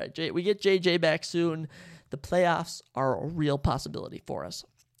injuries. All right, we get JJ back soon. The playoffs are a real possibility for us.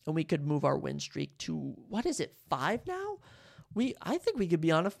 And we could move our win streak to, 5 now? I think we could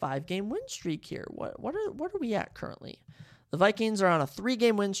be on a 5-game win streak here. What are we at currently? The Vikings are on a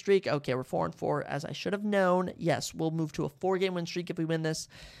 3-game win streak. Okay, we're 4-4, as I should have known. Yes, we'll move to a 4-game win streak if we win this.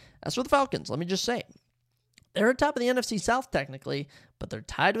 As for the Falcons, let me just say, they're at top of the NFC South technically, but they're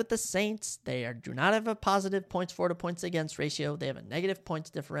tied with the Saints. They do not have a positive points for to points against ratio. They have a negative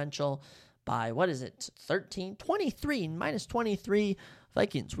points differential by, 13? 23, minus 23.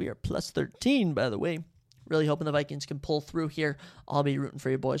 Vikings, we are plus 13, by the way. Really hoping the Vikings can pull through here. I'll be rooting for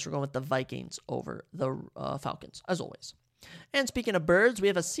you boys. We're going with the Vikings over the Falcons, as always. And speaking of birds, we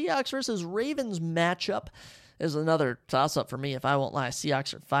have a Seahawks versus Ravens matchup. This is another toss-up for me, if I won't lie.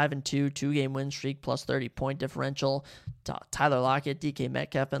 Seahawks are 5-2, 2-game win streak, plus 30-point differential. Tyler Lockett, DK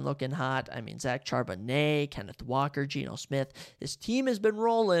Metcalf been looking hot. Zach Charbonnet, Kenneth Walker, Geno Smith. This team has been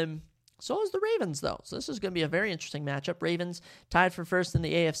rolling. So is the Ravens, though. So this is going to be a very interesting matchup. Ravens tied for first in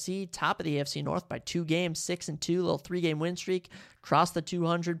the AFC, top of the AFC North by 2 games, 6-2, little 3-game win streak, crossed the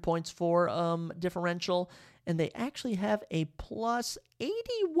 200 points for differential, and they actually have a plus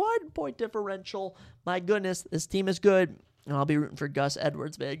 81 point differential. My goodness, this team is good. And I'll be rooting for Gus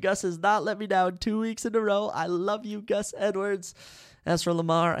Edwards, man. Gus has not let me down 2 weeks in a row. I love you, Gus Edwards. As for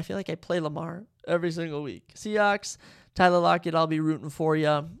Lamar, I feel like I play Lamar every single week. Seahawks, Tyler Lockett, I'll be rooting for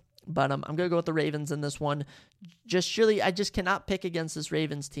you. But I'm going to go with the Ravens in this one. I just cannot pick against this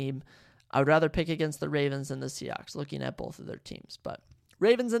Ravens team. I would rather pick against the Ravens than the Seahawks, looking at both of their teams. But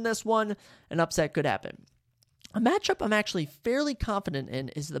Ravens in this one, an upset could happen. A matchup I'm actually fairly confident in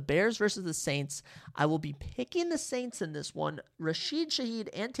is the Bears versus the Saints. I will be picking the Saints in this one. Rashid Shaheed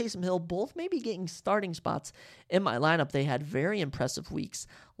and Taysom Hill both may be getting starting spots in my lineup. They had very impressive weeks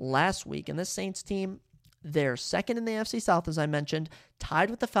last week. And this Saints team, they're second in the AFC South, as I mentioned,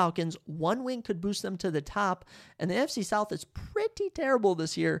 tied with the Falcons. 1 win could boost them to the top, and the AFC South is pretty terrible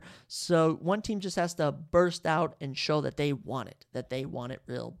this year, so one team just has to burst out and show that they want it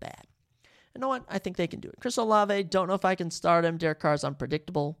real bad. You know what? I think they can do it. Chris Olave, don't know if I can start him. Derek Carr's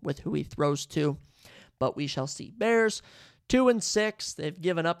unpredictable with who he throws to, but we shall see. Bears, 2-6. They've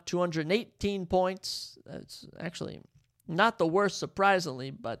given up 218 points. That's actually not the worst, surprisingly,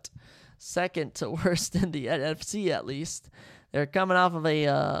 but second to worst in the NFC, at least. They're coming off of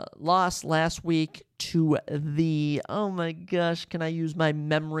a loss last week to the, oh my gosh, can I use my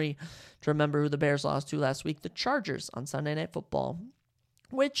memory to remember who the Bears lost to last week? The Chargers on Sunday Night Football,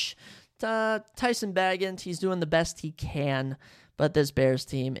 which Tyson Bagent, he's doing the best he can, but this Bears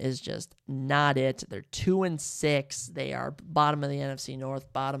team is just not it. They're 2-6. They are bottom of the NFC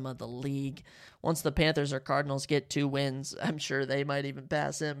North, bottom of the league. Once the Panthers or Cardinals get 2 wins, I'm sure they might even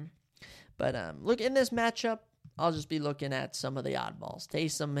pass him. But look, in this matchup, I'll just be looking at some of the oddballs.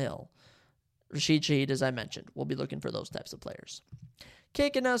 Taysom Hill, Rashid Shaheed, as I mentioned. We'll be looking for those types of players.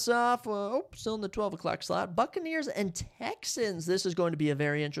 Kicking us off, still in the 12 o'clock slot, Buccaneers and Texans. This is going to be a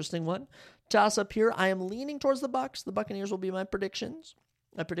very interesting one. Toss up here. I am leaning towards the Bucs. The Buccaneers will be my predictions.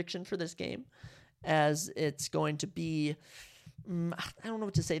 My prediction for this game, as it's going to be, I don't know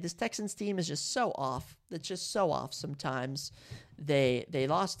what to say. This Texans team is just so off. It's just so off sometimes. They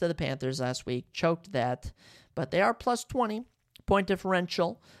lost to the Panthers last week, choked that, but they are plus 20 point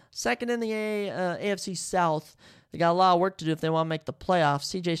differential. Second in the AFC South. They got a lot of work to do if they want to make the playoffs.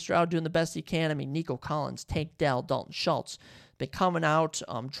 C.J. Stroud doing the best he can. Nico Collins, Tank Dell, Dalton Schultz, been coming out,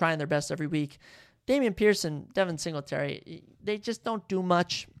 trying their best every week. Damian Pearson, Devin Singletary, they just don't do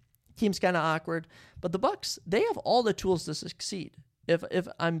much. Team's kind of awkward. But the Bucs, they have all the tools to succeed. If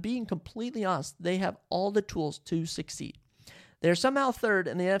I'm being completely honest, they have all the tools to succeed. They're somehow third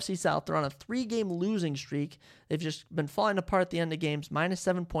in the NFC South. They're on a 3-game losing streak. They've just been falling apart at the end of games, minus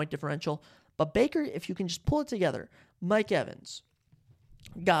 7-point differential. But Baker, if you can just pull it together, Mike Evans,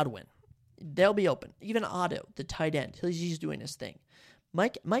 Godwin, they'll be open. Even Otto, the tight end, he's doing his thing.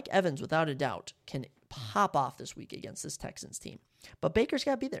 Mike Evans, without a doubt, can pop off this week against this Texans team. But Baker's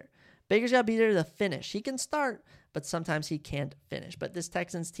got to be there. Baker's got to be there to finish. He can start, but sometimes he can't finish. But this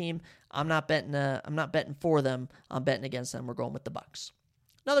Texans team, I'm not betting for them. I'm betting against them. We're going with the Bucs.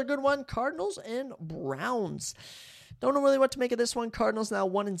 Another good one, Cardinals and Browns. Don't know really what to make of this one. Cardinals now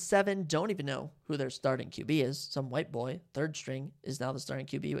 1-7. Don't even know who their starting QB is. Some white boy, third string, is now the starting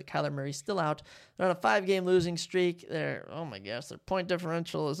QB with Kyler Murray still out. They're on a 5-game losing streak. Their point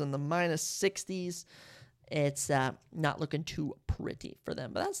differential is in the minus 60s. It's not looking too pretty for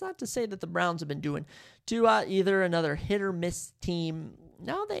them. But that's not to say that the Browns have been doing too either another hit or miss team.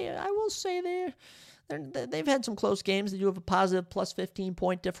 No, I will say they've had some close games. They do have a positive plus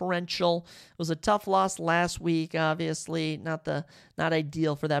 15-point differential. It was a tough loss last week, obviously. Not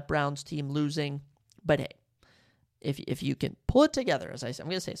ideal for that Browns team losing. But hey, if you can pull it together, as I'm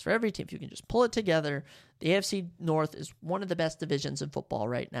going to say, it's for every team. If you can just pull it together, the AFC North is one of the best divisions in football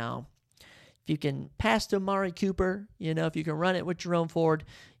right now. If you can pass to Amari Cooper, if you can run it with Jerome Ford,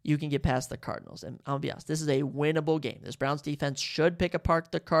 you can get past the Cardinals. And I'll be honest, this is a winnable game. This Browns defense should pick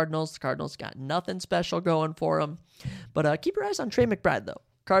apart the Cardinals. The Cardinals got nothing special going for them. But keep your eyes on Trey McBride, though.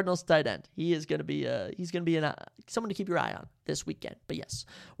 Cardinals tight end. He is going to be someone to keep your eye on this weekend. But yes,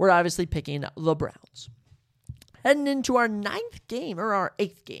 we're obviously picking the Browns. Heading into our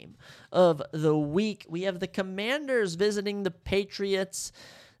 8th game of the week, we have the Commanders visiting the Patriots.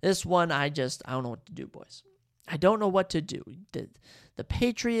 This one, I don't know what to do, boys. I don't know what to do. The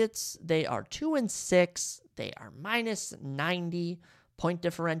Patriots, they are 2-6. They are minus 90 point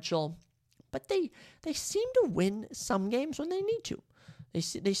differential. But they seem to win some games when they need to.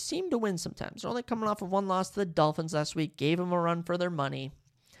 They seem to win sometimes. They're only coming off of one loss to the Dolphins last week. Gave them a run for their money.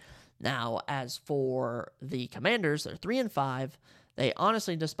 Now, as for the Commanders, they're 3-5. They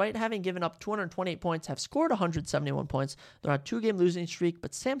honestly, despite having given up 228 points, have scored 171 points. They're on a 2-game losing streak,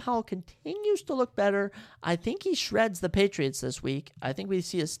 but Sam Howell continues to look better. I think he shreds the Patriots this week. I think we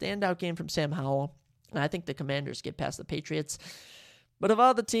see a standout game from Sam Howell, and I think the Commanders get past the Patriots. But of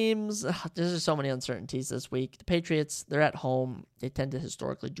all the teams, there's just so many uncertainties this week. The Patriots, they're at home. They tend to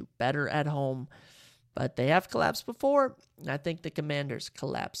historically do better at home, but they have collapsed before, and I think the Commanders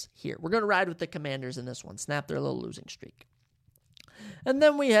collapse here. We're going to ride with the Commanders in this one, snap their little losing streak. And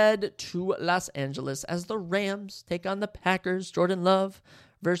then we head to Los Angeles as the Rams take on the Packers. Jordan Love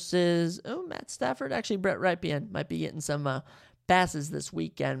versus Matt Stafford. Actually, Brett Rypien might be getting some passes this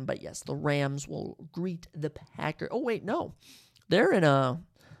weekend. But yes, the Rams will greet the Packers. Oh, wait, no. They're in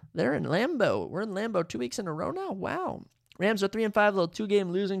Lambeau. We're in Lambeau 2 weeks in a row now. Wow. Rams are 3-5, little 2-game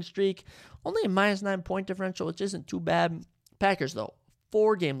losing streak. Only a minus 9 point differential, which isn't too bad. Packers, though,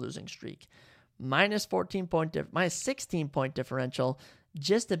 4-game losing streak. Minus 16 point differential.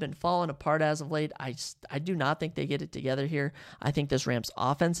 Just have been falling apart as of late. I do not think they get it together here. I think this Rams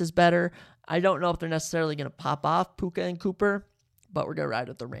offense is better. I don't know if they're necessarily going to pop off Puka and Cooper, but we're going to ride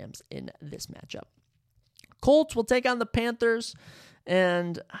with the Rams in this matchup. Colts will take on the Panthers,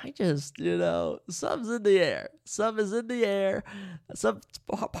 and I just, sub's in the air. Sub is in the air.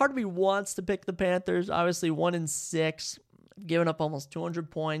 Part of me wants to pick the Panthers, obviously 1-6. Given up almost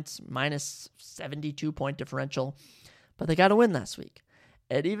 200 points, minus 72 point differential, but they got to win last week.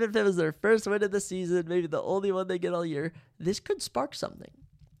 And even if it was their first win of the season, maybe the only one they get all year, this could spark something.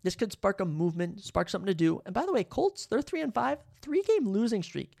 This could spark a movement, spark something to do. And by the way, Colts, they're 3-5, 3-game losing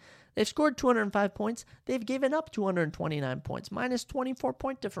streak. They've scored 205 points. They've given up 229 points, minus 24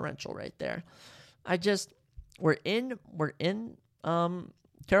 point differential right there. We're in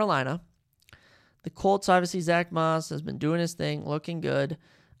Carolina. The Colts, obviously, Zach Moss has been doing his thing, looking good.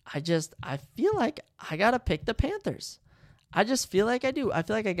 I feel like I got to pick the Panthers. I just feel like I do. I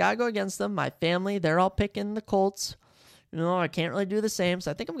feel like I got to go against them. My family, they're all picking the Colts. I can't really do the same. So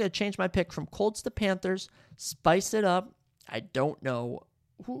I think I'm going to change my pick from Colts to Panthers, spice it up. I don't know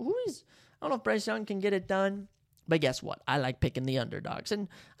I don't know if Bryce Young can get it done. But guess what? I like picking the underdogs, and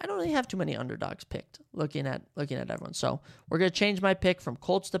I don't really have too many underdogs picked. Looking at everyone, so we're gonna change my pick from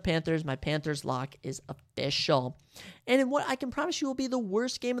Colts to Panthers. My Panthers lock is official, and in what I can promise you will be the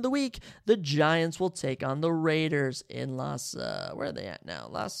worst game of the week, the Giants will take on the Raiders in where are they at now?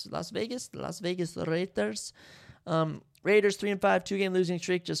 Las Vegas, the Las Vegas Raiders. Raiders 3-5, 2-game losing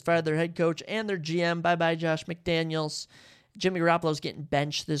streak, just fired their head coach and their GM. Bye-bye, Josh McDaniels. Jimmy Garoppolo's getting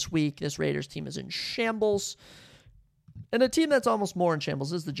benched this week. This Raiders team is in shambles. And a team that's almost more in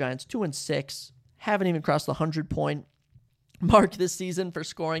shambles is the Giants, 2-6. Haven't even crossed the 100-point mark this season for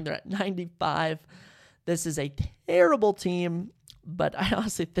scoring. They're at 95. This is a terrible team, but I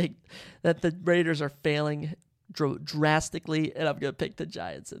honestly think that the Raiders are failing drastically, and I'm going to pick the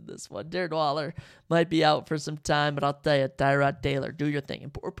Giants in this one. Darren Waller might be out for some time, but I'll tell you, Tyrod Taylor, do your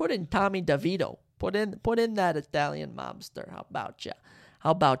thing. Or put in Tommy DeVito. Put in that Italian mobster. How about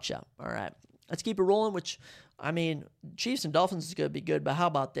you? All right. Let's keep it rolling, which, I mean, Chiefs and Dolphins is going to be good, but how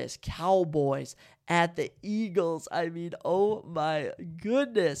about this? Cowboys at the Eagles. I mean, oh my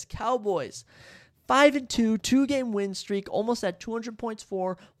goodness. Cowboys. 5-2, 2-game win streak, almost at 200 points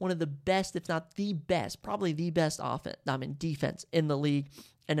for one of the best, if not the best, probably the best defense in the league.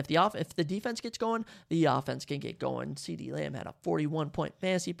 And if the defense gets going, the offense can get going. CeeDee Lamb had a 41-point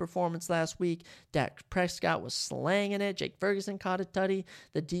fantasy performance last week. Dak Prescott was slanging it. Jake Ferguson caught a tutty.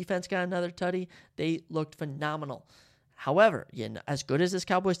 The defense got another tutty. They looked phenomenal. However, as good as this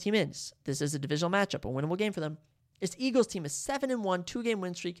Cowboys team is, this is a divisional matchup, a winnable game for them. This Eagles team is 7-1, 2-game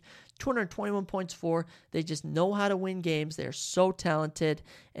win streak, 221 points for. They just know how to win games. They're so talented,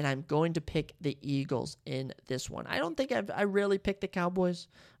 and I'm going to pick the Eagles in this one. I don't think I rarely pick the Cowboys.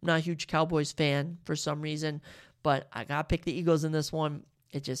 I'm not a huge Cowboys fan for some reason, but I got to pick the Eagles in this one.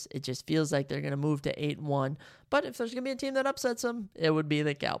 It just feels like they're going to move to 8-1. But if there's going to be a team that upsets them, it would be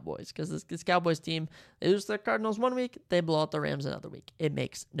the Cowboys, because this Cowboys team, they lose their Cardinals one week, they blow out the Rams another week. It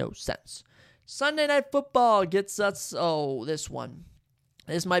makes no sense. Sunday Night Football gets us, this one.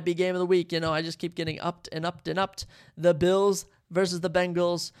 This might be game of the week. I just keep getting upped and upped and upped. The Bills versus the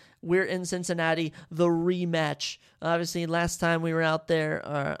Bengals. We're in Cincinnati. The rematch. Obviously, last time we were out there,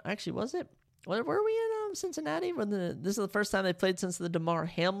 actually, was it? Were we in Cincinnati? This is the first time they played since the Damar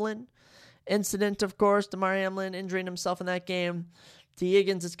Hamlin incident, of course. Damar Hamlin injuring himself in that game. T.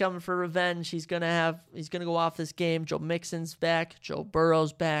 Higgins is coming for revenge. He's gonna go off this game. Joe Mixon's back. Joe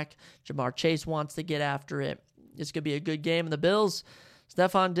Burrow's back. Jamar Chase wants to get after it. It's gonna be a good game. And the Bills,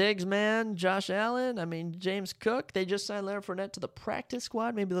 Stephon Diggs, man, Josh Allen, James Cook. They just signed Leonard Fournette to the practice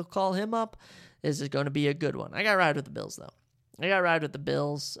squad. Maybe they'll call him up. This is going to be a good one. I got to ride with the Bills, though. I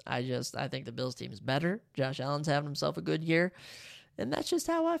think the Bills team is better. Josh Allen's having himself a good year. And that's just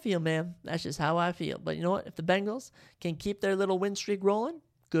how I feel, man. That's just how I feel. But you know what? If the Bengals can keep their little win streak rolling,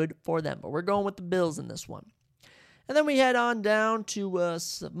 good for them. But we're going with the Bills in this one. And then we head on down to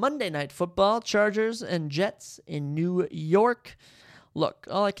Monday Night Football, Chargers and Jets in New York. Look,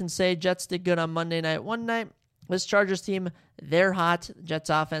 all I can say, Jets did good on Monday night one night. This Chargers team, they're hot. Jets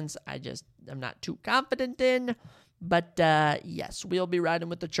offense, I'm not too confident in. But yes, we'll be riding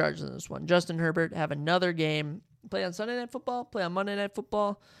with the Chargers in this one. Justin Herbert have another game. Play on Sunday Night Football, play on Monday Night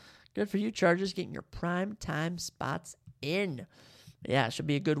Football. Good for you, Chargers, getting your prime time spots in. Yeah, it should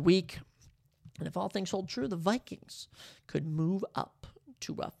be a good week. And if all things hold true, the Vikings could move up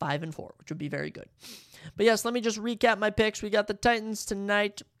to 5-4, which would be very good. But yes, let me just recap my picks. We got the Titans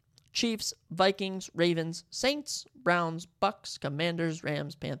tonight, Chiefs, Vikings, Ravens, Saints, Browns, Bucks, Commanders,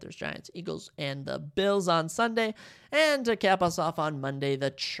 Rams, Panthers, Giants, Eagles, and the Bills on Sunday. And to cap us off on Monday,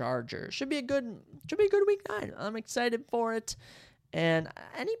 the Chargers. Should be a good week 9. I'm excited for it. And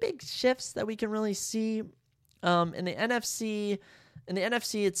any big shifts that we can really see in the NFC? In the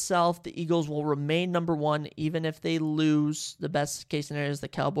NFC itself, the Eagles will remain number 1, even if they lose. The best case scenario is the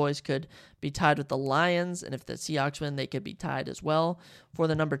Cowboys could be tied with the Lions, and if the Seahawks win, they could be tied as well for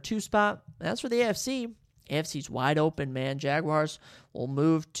the number 2 spot. As for the AFC, AFC's wide open, man. Jaguars will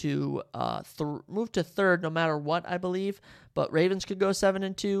move to third no matter what, I believe. But Ravens could go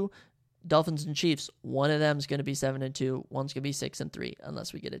 7-2. Dolphins and Chiefs, one of them is going to be 7-2. One's going to be 6-3,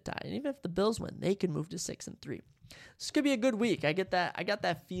 unless we get it tied. And even if the Bills win, they could move to 6-3. This could be a good week. I got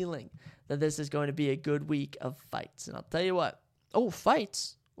that feeling that this is going to be a good week of fights. And I'll tell you what. Oh,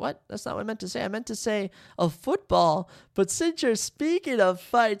 fights? What? That's not what I meant to say. I meant to say of football. But since you're speaking of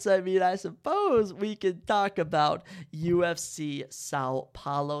fights, I suppose we could talk about UFC Sao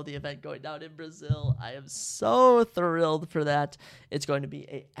Paulo, the event going down in Brazil. I am so thrilled for that. It's going to be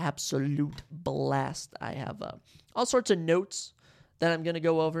an absolute blast. I have all sorts of notes that I'm going to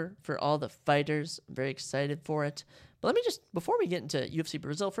go over for all the fighters. I'm very excited for it. But let me just, before we get into UFC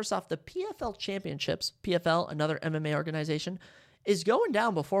Brazil, first off, the PFL Championships, PFL, another MMA organization, is going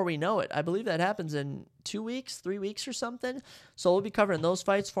down before we know it. I believe that happens in 2 weeks, 3 weeks or something. So we'll be covering those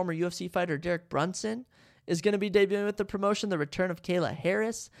fights. Former UFC fighter Derek Brunson is going to be debuting with the promotion, the return of Kayla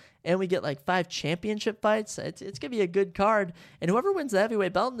Harris, and we get like 5 championship fights. It's going to be a good card. And whoever wins the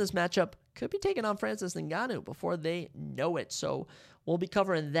heavyweight belt in this matchup could be taking on Francis Ngannou before they know it. So we'll be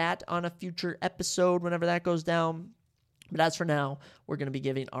covering that on a future episode whenever that goes down. But as for now, we're going to be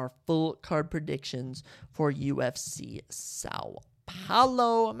giving our full card predictions for UFC Sao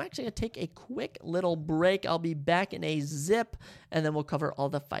Paulo. I'm actually going to take a quick little break. I'll be back in a zip, and then we'll cover all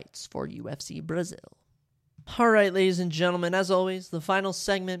the fights for UFC Brazil. All right, ladies and gentlemen, as always, the final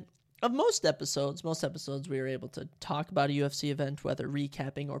segment of most episodes. Most episodes we are able to talk about a UFC event, whether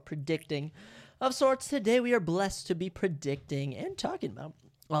recapping or predicting of sorts. Today we are blessed to be predicting and talking about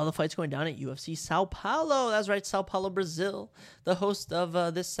all the fights going down at UFC Sao Paulo. That's right, Sao Paulo, Brazil, the host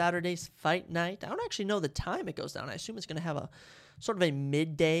of this Saturday's Fight Night. I don't actually know the time it goes down. I assume it's going to have a sort of a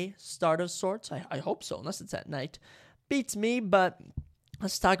midday start of sorts. I hope so, unless it's at night. Beats me, but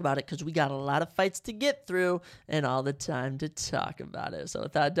let's talk about it because we got a lot of fights to get through and all the time to talk about it. So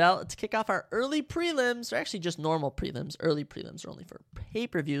without doubt, let's kick off our early prelims, or actually just normal prelims. Early prelims are only for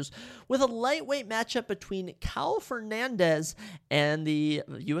pay-per-views, with a lightweight matchup between Cal Fernandez and the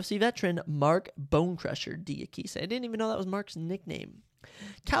UFC veteran Mark Bonecrusher Diakise. I didn't even know that was Mark's nickname.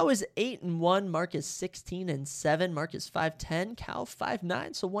 Cal is 8-1, Mark is 16-7, Mark is 5'10, Cal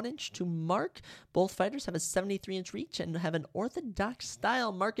 5'9, so 1 inch to Mark. Both fighters have a 73-inch reach and have an orthodox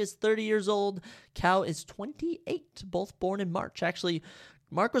style. Mark is 30 years old, Cal is 28, both born in March. Actually,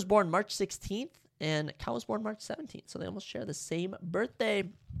 Mark was born March 16th, and Cal was born March 17th, so they almost share the same birthday.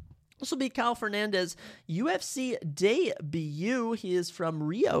 This will be Cal Fernandez UFC debut. He is from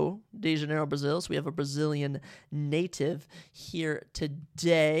Rio de Janeiro, Brazil, so we have a Brazilian native here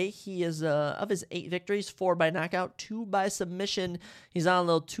today. He is, of his 8 victories, 4 by knockout, 2 by submission. He's on a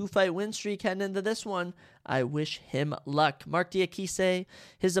little 2-fight win streak heading into this one. I wish him luck. Mark Diakise,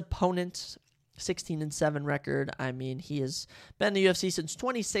 his opponent, 16-7 record. I mean, he has been in the UFC since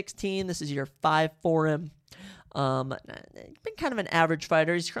 2016. This is year 5 for him. Been kind of an average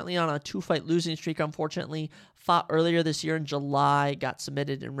fighter. He's currently on a 2-fight losing streak, unfortunately. Fought earlier this year in July, got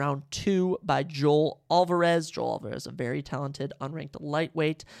submitted in round 2 by Joel Alvarez. Joel Alvarez, a very talented unranked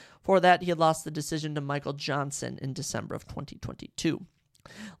lightweight. For that, he had lost the decision to Michael Johnson in December of 2022.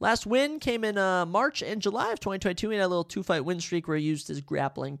 Last win came in March and July of 2022. He had a little 2-fight win streak where he used his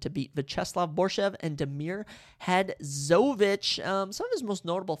grappling to beat Vyacheslav Borshev and Damir Hadzovic. Some of his most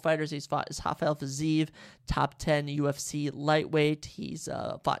notable fighters he's fought is Rafael Fiziev, top 10 UFC lightweight. He's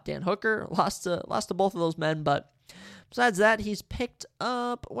fought Dan Hooker, lost to both of those men, but besides that, he's picked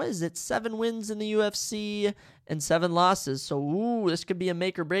up, 7 wins in the UFC and 7 losses. So, this could be a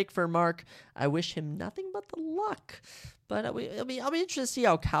make or break for Mark. I wish him nothing but the luck. But I'll be interested to see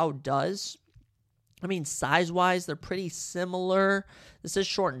how Cal does. I mean, size-wise, they're pretty similar. This is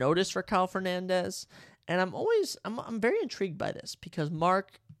short notice for Cal Fernandez. And I'm very intrigued by this because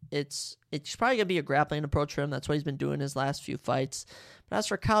Mark, it's probably going to be a grappling approach for him. That's what he's been doing his last few fights. But as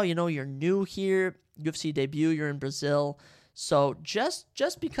for Cal, you're new here. UFC debut, you're in Brazil. So just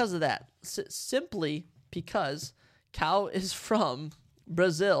because of that, simply because Cal is from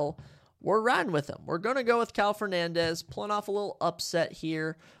Brazil, we're riding with him. We're going to go with Cal Fernandez, pulling off a little upset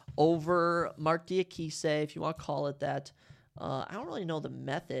here over Mark Diakise, if you want to call it that. I don't really know the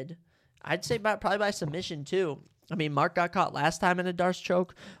method. I'd say probably by submission, too. I mean, Mark got caught last time in a Darce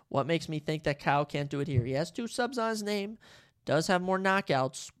choke. What makes me think that Cal can't do it here? He has 2 subs on his name, does have more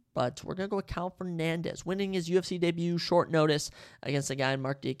knockouts, but we're going to go with Cal Fernandez, winning his UFC debut short notice against a guy in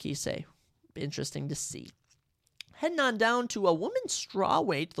Mark Diakise. Interesting to see. Heading on down to a women's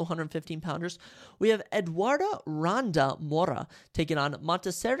strawweight, the 115-pounders, we have Eduarda Ronda Mora taking on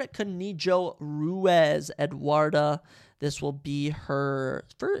Montserrat Canijo Ruiz. Eduarda, this will be her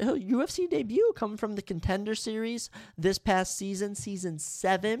UFC debut coming from the Contender Series this past season, Season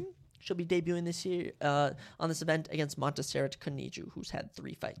 7. She'll be debuting this year on this event against Montserrat Canijo, who's had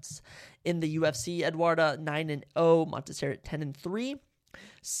 3 fights in the UFC. Eduarda 9-0, Montserrat 10-3.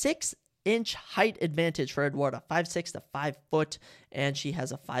 6-inch height advantage for Eduarda, 5'6" to 5 foot, and she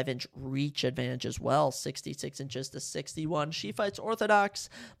has a 5-inch reach advantage as well, 66 inches to 61. She fights orthodox.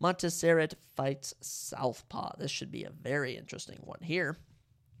 Montserrat fights southpaw. This should be a very interesting one here.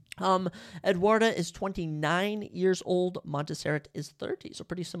 Eduarda is 29 years old. Montserrat is 30, so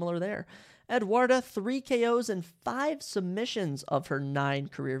pretty similar there. Eduarda, 3 KOs and 5 submissions of her 9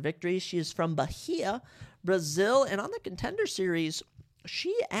 career victories. She is from Bahia, Brazil, and on the Contender Series,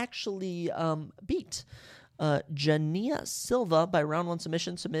 she actually beat Jania Silva by round 1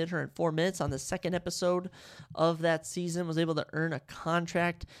 submission, submitted her in 4 minutes on the 2nd episode of that season, was able to earn a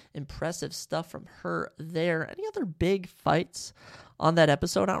contract. Impressive stuff from her there. Any other big fights on that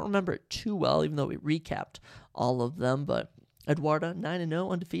episode? I don't remember it too well, even though we recapped all of them, but Eduarda,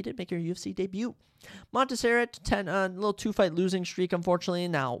 9-0, undefeated, making her UFC debut. Montserrat, a little 2-fight losing streak, unfortunately.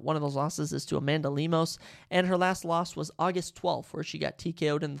 Now, one of those losses is to Amanda Lemos, and her last loss was August 12th, where she got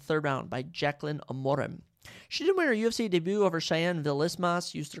TKO'd in the third round by Jacqueline Amorim. She did win her UFC debut over Cheyenne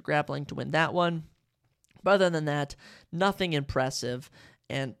Villismas, used her grappling to win that one. But other than that, nothing impressive.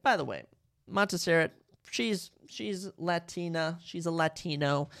 And by the way, Montserrat, she's Latina, she's a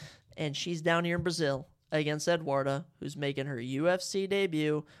Latino, and she's down here in Brazil against Eduarda, who's making her UFC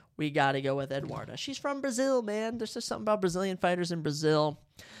debut. We got to go with Eduarda. She's from Brazil, man. There's just something about Brazilian fighters in Brazil.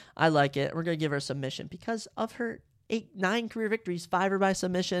 I like it. We're going to give her a submission because of her 9 career victories, 5 are by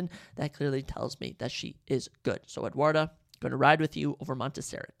submission. That clearly tells me that she is good. So Eduarda, going to ride with you over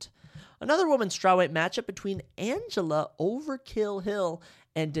Montserrat. Another women's strawweight matchup between Angela Overkill Hill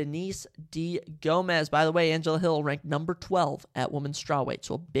and Denise D. Gomez. By the way, Angela Hill ranked number 12 at women's strawweight,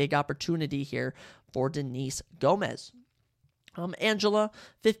 so a big opportunity here for Denise Gomez. Angela,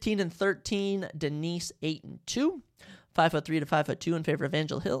 15-13, Denise, 8-2. 5'3" to 5'2" in favor of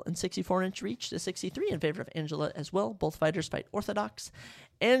Angela Hill, and 64-inch reach to 63 in favor of Angela as well. Both fighters fight orthodox.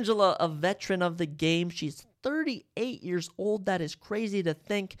 Angela, a veteran of the game. She's 38 years old. That is crazy to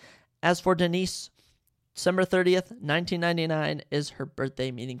think. As for Denise, December 30th, 1999 is her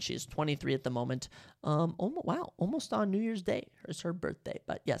birthday, meaning she is 23 at the moment. Almost on New Year's Day is her birthday.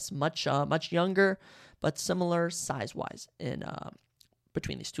 But yes, much younger, but similar size-wise in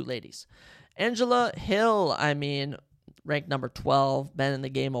between these two ladies. Angela Hill, ranked number 12, been in the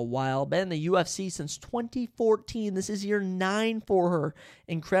game a while, been in the UFC since 2014. This is year 9 for her.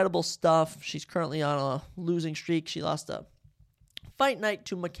 Incredible stuff. She's currently on a losing streak. She lost a Fight Night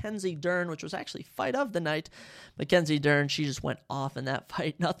to Mackenzie Dern, which was actually fight of the night. Mackenzie Dern, she just went off in that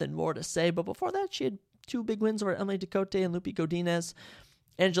fight. Nothing more to say. But before that, she had 2 big wins over Emily Ducote and Lupi Godinez.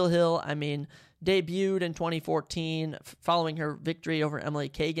 Angela Hill, debuted in 2014 following her victory over Emily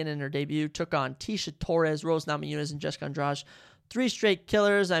Kagan in her debut. Took on Tisha Torres, Rose Namajunas, and Jessica Andrade. 3 straight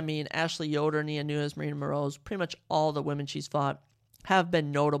killers. Ashley Yoder, Nia Nunes, Marina Moroz, pretty much all the women she's fought have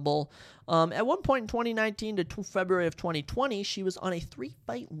been notable. At one point in 2019 to February of 2020, she was on a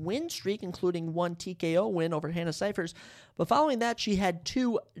 3-fight win streak, including 1 TKO win over Hannah Cyphers. But following that, she had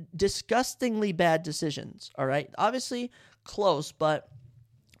 2 disgustingly bad decisions. All right, obviously close, but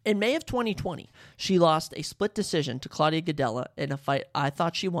in May of 2020, she lost a split decision to Claudia Gadelha in a fight I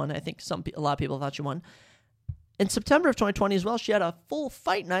thought she won. I think a lot of people thought she won. In September of 2020 as well, she had a full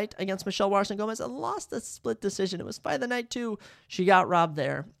fight night against Michelle Warson Gomez and lost a split decision. It was fight of the night too. She got robbed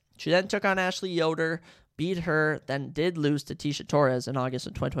there. She then took on Ashley Yoder, beat her, then did lose to Tisha Torres in August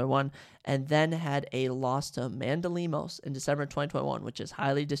of 2021, and then had a loss to Amanda Lemos in December of 2021, which is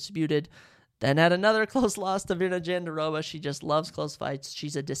highly disputed. Then had another close loss to Virna Jandiroba. She just loves close fights.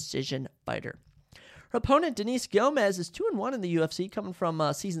 She's a decision fighter. Her opponent, Denise Gomez, is 2-1 in the UFC, coming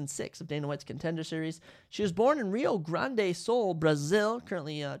from Season 6 of Dana White's Contender Series. She was born in Rio Grande do Sul, Brazil,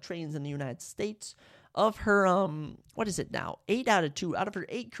 currently trains in the United States. Of her, 8 out of 2. Out of her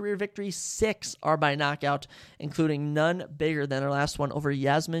 8 career victories, 6 are by knockout, including none bigger than her last one over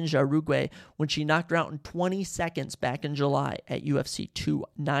Yasmin Jarugue when she knocked her out in 20 seconds back in July at UFC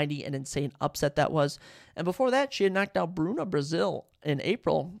 290. An insane upset that was. And before that, she had knocked out Bruna Brazil in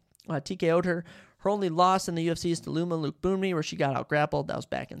April, TKO'd her. Her only loss in the UFC is to Luke Boonmi, where she got out-grappled. That was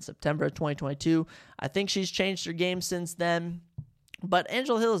back in September of 2022. I think she's changed her game since then. But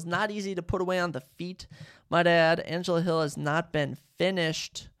Angela Hill is not easy to put away on the feet. Might add, Angela Hill has not been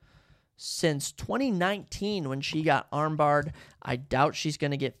finished since 2019 when she got armbarred. I doubt she's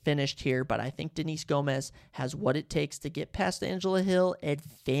going to get finished here, but I think Denise Gomez has what it takes to get past Angela Hill,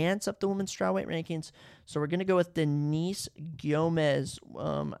 advance up the women's strawweight rankings. So we're going to go with Denise Gomez.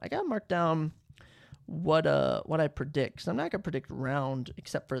 I got to mark down what I predict, because I'm not going to predict round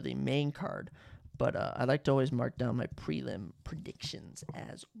except for the main card. But I like to always mark down my prelim predictions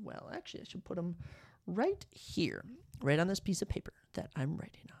as well. Actually, I should put them right here, right on this piece of paper that I'm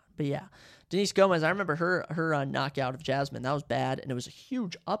writing on. But yeah, Denise Gomez, I remember her knockout of Jasmine. That was bad, and it was a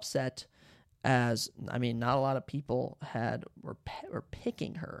huge upset as, not a lot of people were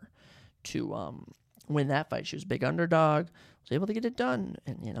picking her to win that fight. She was a big underdog, was able to get it done.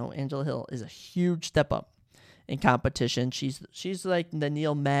 And, Angela Hill is a huge step up in competition. She's like the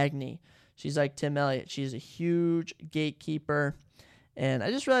Neil Magny. She's like Tim Elliott. She's a huge gatekeeper. And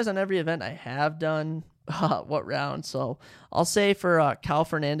I just realized on every event I have done what round. So I'll say for Cal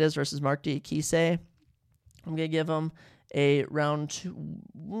Fernandez versus Mark Diakise, I'm going to give him a round 2.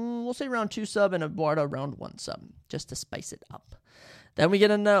 We'll say round 2 sub and Eduardo round 1 sub just to spice it up. Then we get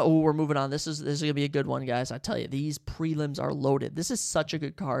into, we're moving on. This is going to be a good one, guys. I tell you, these prelims are loaded. This is such a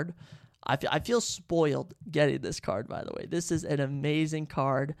good card. I feel spoiled getting this card, by the way. This is an amazing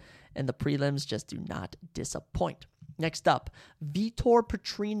card, and the prelims just do not disappoint. Next up, Vitor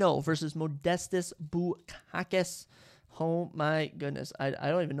Petrino versus Modestas Bukauskas. Oh my goodness. I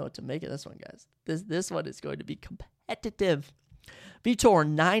don't even know what to make of this one, guys. This one is going to be competitive. Vitor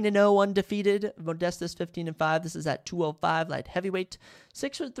 9-0 undefeated. Modestas 15-5. This is at 205 light heavyweight.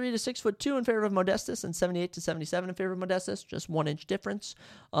 6'3" to 6'2" in favor of Modestas, and 78 to 77 in favor of Modestas. Just 1 inch difference.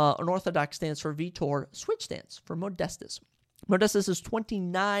 Unorthodox stance for Vitor. Switch stance for Modestas. Modestas is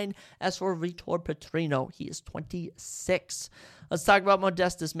 29. As for Vitor Petrino, he is 26. Let's talk about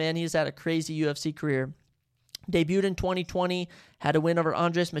Modestas, man. He's had a crazy UFC career. Debuted in 2020, had a win over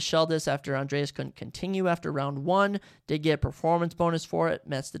Andres Micheldis after Andreas couldn't continue after round 1. Did get a performance bonus for it,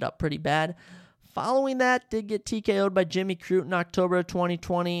 messed it up pretty bad. Following that, did get TKO'd by Jimmy Crute in October of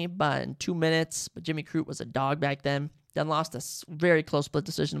 2020 in 2 minutes, but Jimmy Crute was a dog back then. Then lost a very close split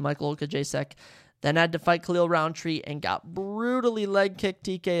decision to Michael Okajacek. Then had to fight Khalil Roundtree and got brutally leg kicked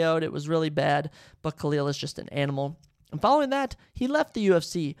TKO'd. It was really bad, but Khalil is just an animal. And following that, he left the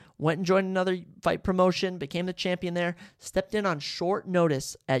UFC, went and joined another fight promotion, became the champion there, stepped in on short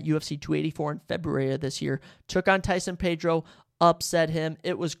notice at UFC 284 in February of this year, took on Tyson Pedro, upset him.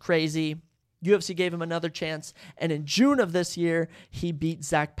 It was crazy. UFC gave him another chance, and in June of this year, he beat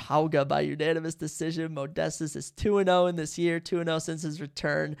Zach Pauga by unanimous decision. Modestas is 2-0 in this year, 2-0 since his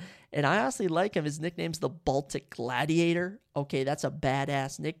return, and I honestly like him. His nickname's the Baltic Gladiator. Okay, that's a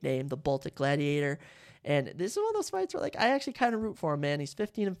badass nickname, the Baltic Gladiator. And this is one of those fights where, I actually kind of root for him, man. He's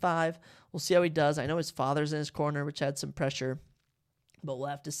 15-5. We'll see how he does. I know his father's in his corner, which had some pressure, but we'll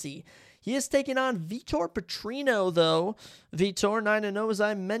have to see. He is taking on Vitor Petrino, though. Vitor, 9-0, as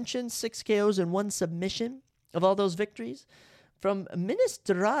I mentioned, 6 KOs and 1 submission of all those victories. From Minas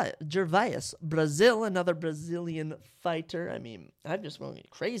Gerais, Brazil, another Brazilian fighter. I mean, I'm just going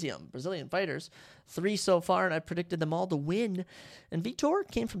crazy on Brazilian fighters. 3 so far, and I predicted them all to win. And Vitor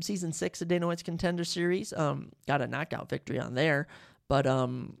came from Season 6 of Dana White's Contender Series. Got a knockout victory on there. But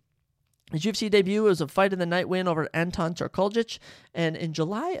his UFC debut was a fight of the night win over Anton Turkoljic. And in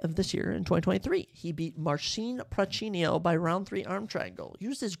July of this year, in 2023, he beat Marcin Prachinio by round 3 arm triangle.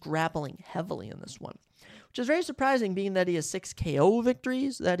 Used his grappling heavily in this one, which is very surprising, being that he has 6 KO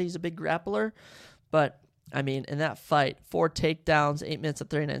victories, that he's a big grappler. But, I mean, in that fight, 4 takedowns, 8 minutes and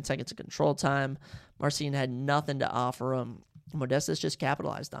 39 seconds of control time. Marcin had nothing to offer him. Modestas just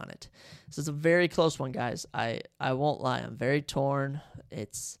capitalized on it. This is a very close one, guys. I won't lie. I'm very torn.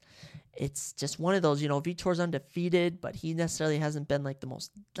 It's just one of those, Vitor's undefeated, but he necessarily hasn't been, the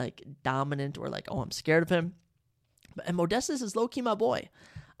most, dominant or, I'm scared of him. And Modestas is low-key my boy.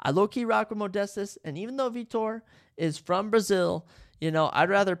 I low-key rock with Modestas, and even though Vitor is from Brazil, I'd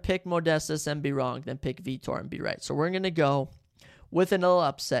rather pick Modestas and be wrong than pick Vitor and be right. So we're going to go with an little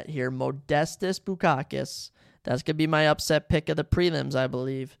upset here. Modestas Bukauskas. That's going to be my upset pick of the prelims, I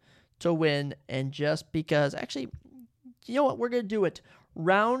believe, to win. And just because, actually, you know what? We're going to do it.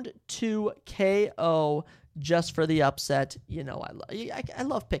 Round 2 KO just for the upset. I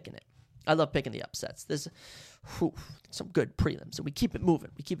love picking it. I love picking the upsets. There's some good prelims, and we keep it moving.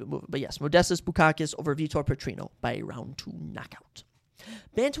 But yes, Modestas Bukauskas over Vitor Petrino by a round 2 knockout.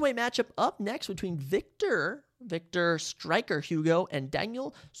 Bantamweight matchup up next between Victor Striker Hugo and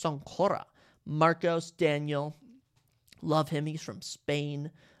Daniel Soncora. Marcos Daniel, love him. He's from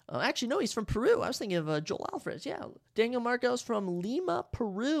Spain. Actually, no, he's from Peru. I was thinking of Joel Alvarez. Yeah, Daniel Marcos from Lima,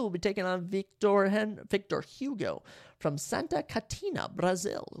 Peru, will be taking on Victor Hugo from Santa Catarina,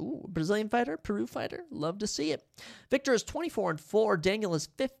 Brazil. Ooh, Brazilian fighter, Peru fighter. Love to see it. Victor is 24-4. Daniel is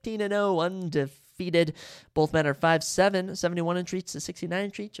 15-0, undefeated. Both men are 5'7", 71 inch reach to 69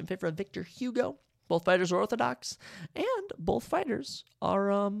 inch reach in favor of Victor Hugo. Both fighters are orthodox, and both fighters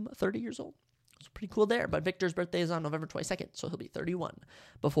are 30 years old. It's pretty cool there, but Victor's birthday is on November 22nd, so he'll be 31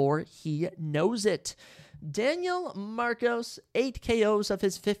 before he knows it. Daniel Marcos, 8 KOs of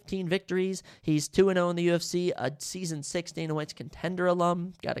his 15 victories. He's 2-0 in the UFC, a Season 6 Dana White's Contender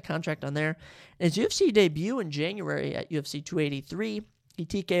alum. Got a contract on there. His UFC debut in January at UFC 283, he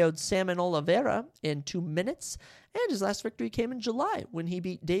TKO'd Salmon Oliveira in 2 minutes, and his last victory came in July when he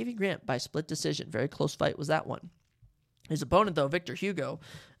beat Davey Grant by split decision. Very close fight was that one. His opponent, though, Victor Hugo,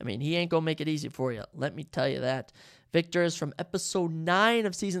 he ain't going to make it easy for you. Let me tell you that. Victor is from episode 9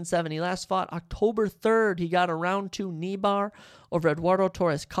 of season 7. He last fought October 3rd. He got a round 2 knee bar over Eduardo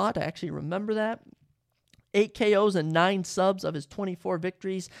Torres-Cot. I actually remember that. 8 KOs and 9 subs of his 24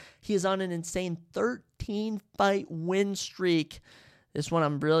 victories. He is on an insane 13-fight win streak. This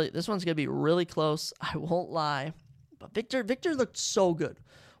one's going to be really close. I won't lie. But Victor looked so good.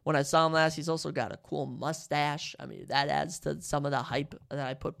 when I saw him last, he's also got a cool mustache. I mean, that adds to some of the hype that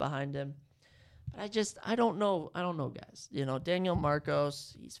I put behind him. But I don't know, guys. Daniel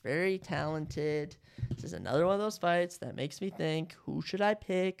Marcos, he's very talented. This is another one of those fights that makes me think, who should I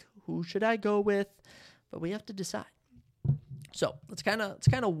pick? Who should I go with? But we have to decide. So let's kind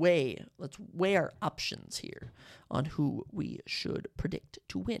of weigh our options here on who we should predict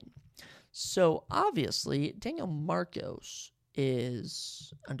to win. So obviously Daniel Marcos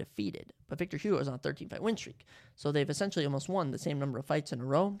is undefeated, but Victor Hugo is on a 13-fight win streak. So they've essentially almost won the same number of fights in a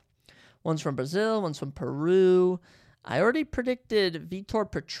row. One's from Brazil, one's from Peru. I already predicted Vitor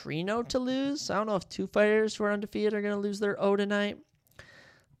Petrino to lose. I don't know if two fighters who are undefeated are going to lose their O tonight.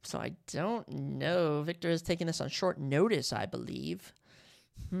 So I don't know. Victor has taken this on short notice, I believe.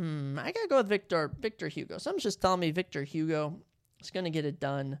 I got to go with Victor Hugo. Someone's just telling me Victor Hugo is going to get it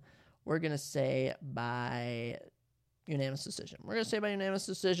done. We're going to say by unanimous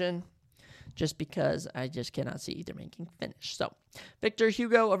decision. Just because I just cannot see either making finish. So Victor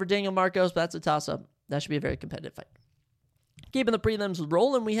Hugo over Daniel Marcos, but that's a toss-up. That should be a very competitive fight. Keeping the prelims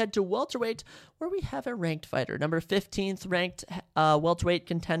rolling, we head to welterweight, where we have a ranked fighter. Number 15th ranked welterweight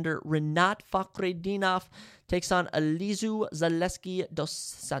contender Rinat Fakhretdinov takes on Elizeu Zaleski dos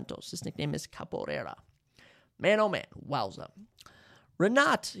Santos. His nickname is Capoeira. Man, oh man, wowza.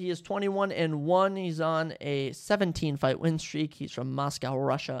 Rinat, he is 21-1. He's on a 17-fight win streak. He's from Moscow,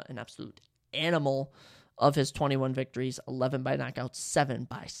 Russia, an absolute animal. Of his 21 victories, 11 by knockout, 7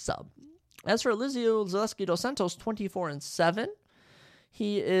 by sub. As for Elizeu Zaleski dos Santos, 24-7.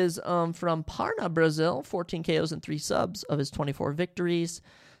 He is from Parna, Brazil, 14 KOs and 3 subs of his 24 victories.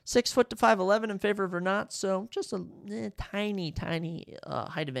 6 foot to 5'11" in favor of Rinat, so just a tiny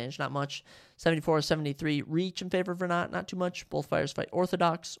height advantage, not much. 74-73 reach in favor of Rinat, not too much. Both fighters fight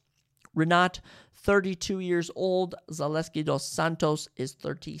orthodox. Rinat, 32 years old. Zaleski dos Santos is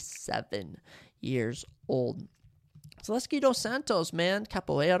 37 years old. Zaleski dos Santos, man,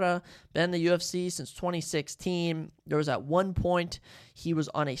 capoeira, been in the UFC since 2016. There was at one point he was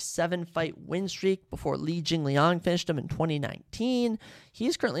on a 7-fight win streak before Li Jingliang finished him in 2019.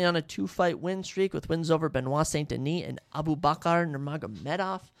 He's currently on a 2-fight win streak with wins over Benoit Saint-Denis and Abubakar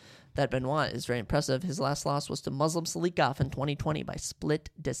Nurmagomedov. That Benoit is very impressive. His last loss was to Muslim Salikov in 2020 by split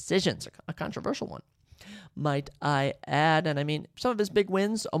decisions, a controversial one, might I add. And I mean, some of his big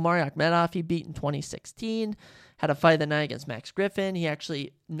wins, Omari Akhmedov, he beat in 2016, had a fight of the night against Max Griffin. He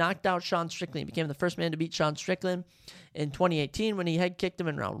actually knocked out Sean Strickland. He became the first man to beat Sean Strickland in 2018 when he head kicked him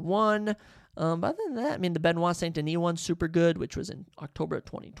in round 1. But other than that, I mean, the Benoit Saint-Denis one, super good, which was in October of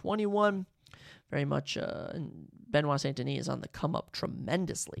 2021. Very much, Benoit Saint-Denis is on the come up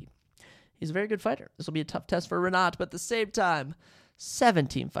tremendously. He's a very good fighter. This will be a tough test for Rinat, but at the same time,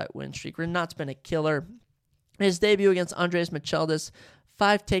 17-fight win streak. Rinat's been a killer. His debut against Andres Micheldas,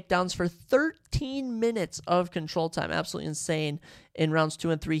 5 takedowns for 13 minutes of control time. Absolutely insane. In rounds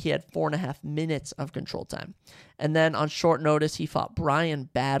 2 and 3, he had 4.5 minutes of control time. And then on short notice, he fought Brian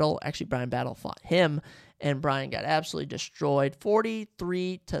Battle. Actually, Brian Battle fought him, and Brian got absolutely destroyed.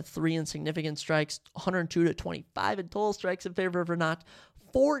 43-3 in significant strikes, 102-25 in total strikes in favor of Rinat.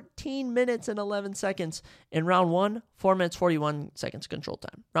 14 minutes and 11 seconds. In round 1, 4 minutes, 41 seconds control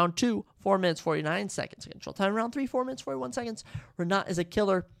time. Round 2, 4 minutes, 49 seconds control time. Round 3, 4 minutes, 41 seconds. Rinat is a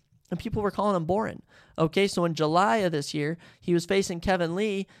killer, and people were calling him boring. Okay, so in July of this year, he was facing Kevin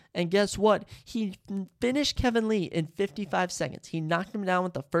Lee, and guess what? He finished Kevin Lee in 55 seconds. He knocked him down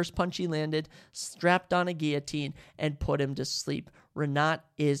with the first punch he landed, strapped on a guillotine, and put him to sleep. Rinat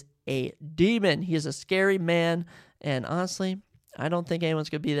is a demon. He is a scary man, and honestly, I don't think anyone's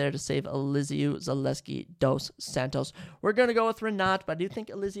going to be there to save Elizeu Zaleski dos Santos. We're going to go with Rinat, but I do think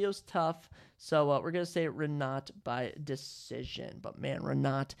Elizeu's tough. So we're going to say Rinat by decision. But man,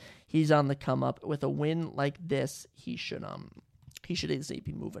 Rinat, he's on the come up. With a win like this, he should easily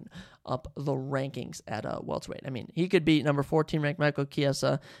be moving up the rankings at welterweight. I mean, he could be number 14 ranked Michael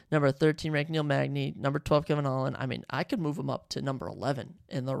Chiesa, number 13 ranked Neil Magny, number 12 Kevin Holland. I mean, I could move him up to number 11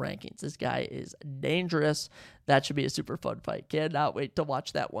 in the rankings. This guy is dangerous. That should be a super fun fight. Cannot wait to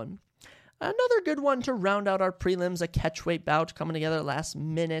watch that one. Another good one to round out our prelims, a catchweight bout coming together last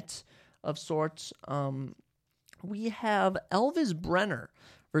minute of sorts. We have Elvis Brenner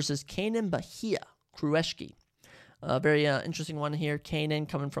versus Kanan Bahia Krueschke. A very interesting one here. Kanan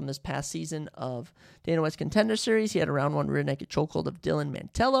coming from this past season of Dana White's Contender Series. He had a round 1 rear naked chokehold of Dylan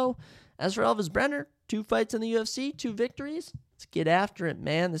Mantello. As for Elvis Brenner, 2 fights in the UFC, 2 victories. Let's get after it,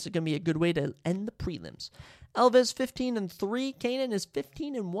 man. This is going to be a good way to end the prelims. Elvis 15-3. Kanan is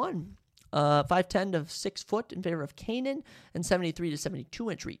 15-1. 5'10" to 6 foot in favor of Kanan, and 73 to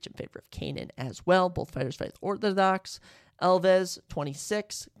 72 inch reach in favor of Kanan as well. Both fighters fight orthodox. Alves,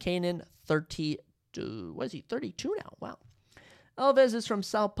 26. Kanan, 32. What is he? 32 now. Wow. Alves is from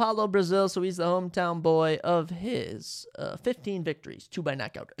Sao Paulo, Brazil, so he's the hometown boy of his 15 victories, 2 by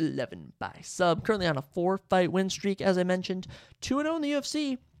knockout, 11 by sub. Currently on a 4-fight win streak, as I mentioned. 2-0 in the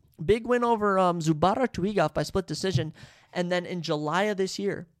UFC. Big win over Zubaira Tuigov by split decision. And then in July of this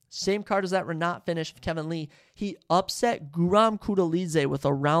year, same card as that Renat finish, Kevin Lee, he upset Guram Kudalidze with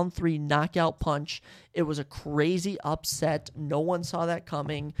a round 3 knockout punch. It was a crazy upset. No one saw that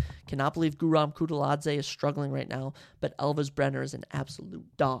coming. Cannot believe Guram Kudalidze is struggling right now, but Elvis Brenner is an absolute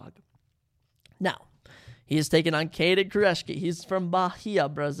dog. Now, he is taking on Kaden Kureshki. He's from Bahia,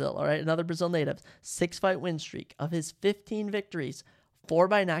 Brazil, all right? Another Brazil native. 6-fight win streak. Of his 15 victories, 4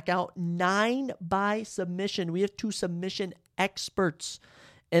 by knockout, 9 by submission. We have 2 submission experts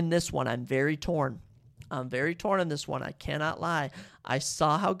in this one. I'm very torn. I'm very torn in this one. I cannot lie. I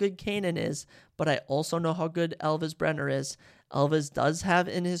saw how good Kanan is, but I also know how good Elvis Brenner is. Elvis does have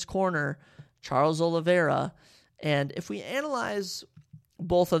in his corner Charles Oliveira. And if we analyze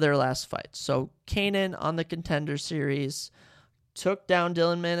both of their last fights, so Kanan on the Contender Series took down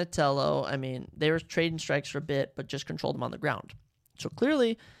Dylan Manatello. I mean, they were trading strikes for a bit, but just controlled him on the ground. So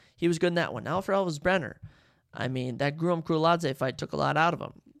clearly, he was good in that one. Now for Elvis Brenner, I mean, that Guram Kudalidze fight took a lot out of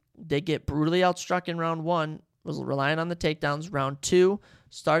him. They get brutally outstruck in round 1, was relying on the takedowns. Round 2,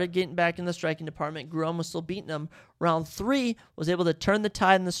 started getting back in the striking department. Guram was still beating him. Round 3, was able to turn the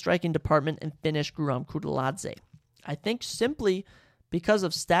tide in the striking department and finish Guram Kudalidze. I think simply because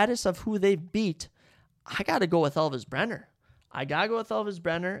of status of who they've beat, I got to go with Elvis Brenner.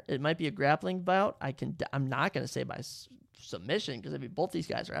 It might be a grappling bout. I'm not going to say by submission because I mean, both these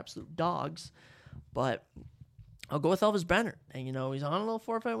guys are absolute dogs, but I'll go with Elvis Brenner. And, you know, he's on a little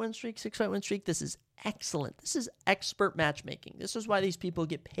 4-fight win streak, 6-fight win streak. This is excellent. This is expert matchmaking. This is why these people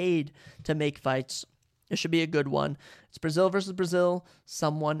get paid to make fights. It should be a good one. It's Brazil versus Brazil.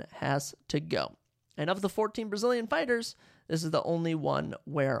 Someone has to go. And of the 14 Brazilian fighters, this is the only one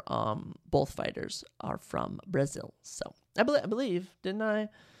where both fighters are from Brazil. So I believe, didn't I?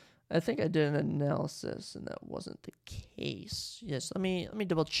 I think I did an analysis, and that wasn't the case. Yes, let me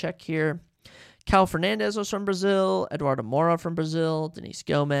double check here. Cal Fernandez was from Brazil. Eduardo Moura from Brazil. Denise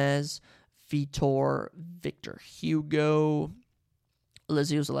Gomez. Victor Hugo.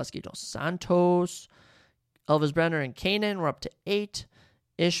 Elizeu Zaleski dos Santos. Elvis Brenner and Kanan were up to 8.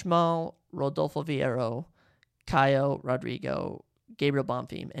 Ishmael, Rodolfo Vieiro, Caio Rodrigo, Gabriel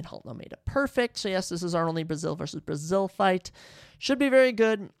Bonfim, and Halton Almeida. Perfect. So yes, this is our only Brazil versus Brazil fight. Should be very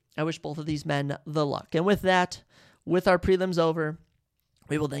good. I wish both of these men the luck. And with that, with our prelims over,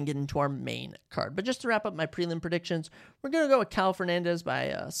 we will then get into our main card. But just to wrap up my prelim predictions, we're going to go with Cal Fernandez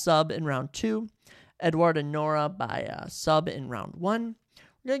by sub in round 2, Eduardo Nora by sub in round 1.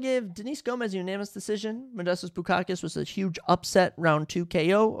 We're going to give Denise Gomez a unanimous decision. Modestas Bukauskas was a huge upset round 2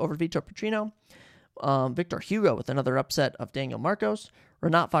 KO over Vitor Petrino. Victor Hugo with another upset of Daniel Marcos.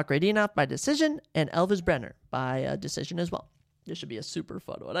 Renat Fakhretdinov by decision. And Elvis Brenner by decision as well. This should be a super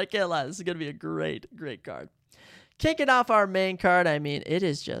fun one. I can't lie. This is going to be a great, great card. Kicking off our main card, I mean,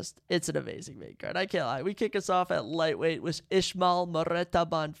 it's an amazing main card. I can't lie. We kick us off at lightweight with Ishmael Moreta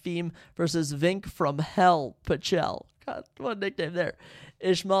Bonfim versus Vink from Hell Pachel. God, what a nickname there.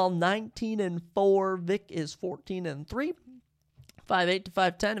 Ishmael 19-4. Vic is 14-3. 5'8" to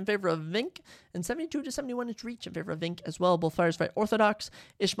 5'10" in favor of Vink, and 72 to 71 inch reach in favor of Vink as well. Both fighters fight orthodox.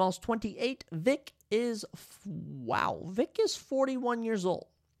 Ishmael's 28. Vic is 41 years old.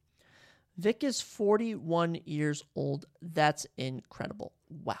 Vic is 41 years old. That's incredible.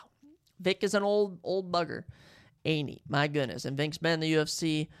 Wow. Vic is an old bugger. Ain't he? My goodness. And Vinc's been in the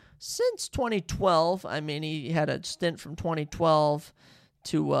UFC since 2012. I mean, he had a stint from 2012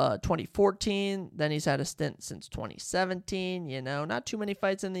 to 2014. Then he's had a stint since 2017. You know, not too many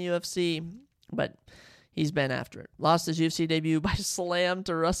fights in the UFC, but he's been after it. Lost his UFC debut by slam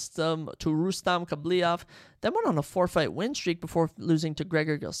to Rustam Kabliov. Then went on a 4-fight win streak before losing to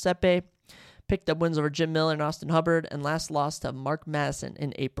Gregor Giuseppe. Picked up wins over Jim Miller and Austin Hubbard, and last lost to Mark Madison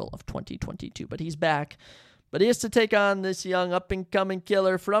in April of 2022. But he's back. But he has to take on this young up-and-coming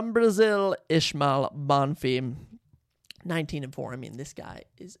killer from Brazil, Ishmael Bonfim. 19-4. I mean, this guy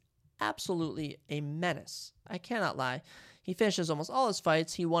is absolutely a menace. I cannot lie. He finishes almost all his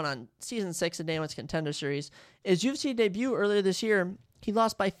fights. He won on Season 6 of Dana's Contender Series. His UFC debut earlier this year, he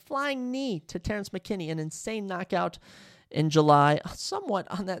lost by flying knee to Terrence McKinney, an insane knockout in July, somewhat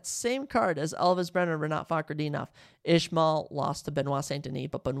on that same card as Elvis Brenner and Renat Fakhretdinov. Ishmael lost to Benoit Saint-Denis,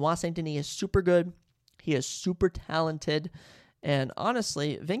 but Benoit Saint-Denis is super good. He is super talented. And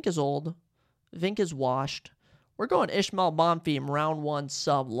honestly, Vink is old. Vink is washed. We're going Ishmael Bonfim, round 1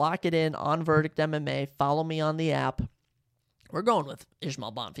 sub. Lock it in on Verdict MMA. Follow me on the app. We're going with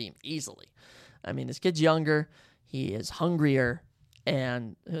Ismail Bonfim easily. I mean, this kid's younger. He is hungrier.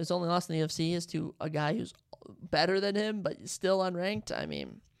 And his only loss in the UFC is to a guy who's better than him, but still unranked. I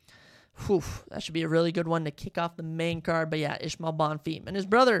mean, that should be a really good one to kick off the main card. But yeah, Ismail Bonfim. And his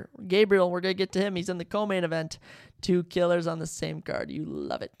brother, Gabriel, we're going to get to him. He's in the co-main event. 2 killers on the same card. You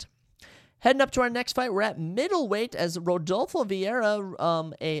love it. Heading up to our next fight, we're at middleweight as Rodolfo Vieira,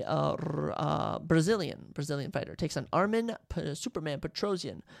 a Brazilian fighter, takes on Armin Superman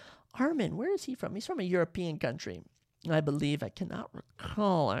Petrosian. Armin, where is he from? He's from a European country, I believe. I cannot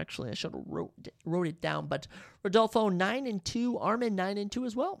recall, actually. I should have wrote it down. But Rodolfo 9-2, Armin 9-2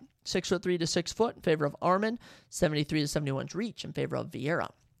 as well. 6'3" to 6 foot in favor of Armin, 73 to 71's reach in favor of Vieira.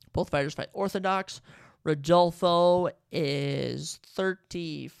 Both fighters fight orthodox. Rodolfo is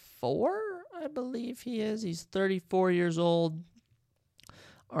 34, I believe he is. He's 34 years old.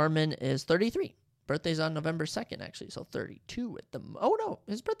 Armin is 33. Birthday's on November 2nd, actually, so 32 at the... Oh, no,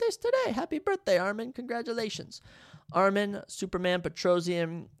 his birthday's today. Happy birthday, Armin. Congratulations. Armin, Superman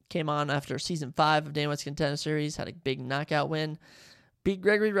Petrosian, came on after Season 5 of Dana White's Contender Series, had a big knockout win. Beat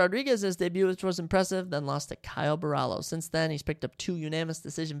Gregory Rodriguez in his debut, which was impressive, then lost to Kyle Barallo. Since then, he's picked up 2 unanimous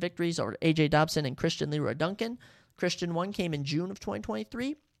decision victories over A.J. Dobson and Christian Leroy Duncan. Christian one came in June of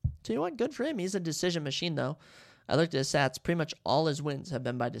 2023. So you know what? Good for him. He's a decision machine, though. I looked at his stats. Pretty much all his wins have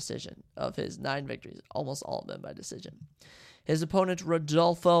been by decision. Of his 9 victories, almost all of them by decision. His opponent,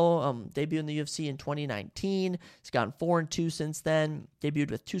 Rodolfo, debuted in the UFC in 2019. He's gone 4-2 since then. Debuted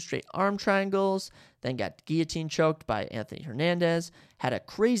with 2 straight arm triangles. Then got guillotine choked by Anthony Hernandez. Had a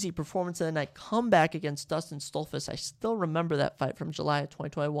crazy performance in the night. Comeback against Dustin Stolfus. I still remember that fight from July of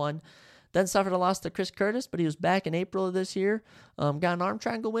 2021. Then suffered a loss to Chris Curtis, but he was back in April of this year. Got an arm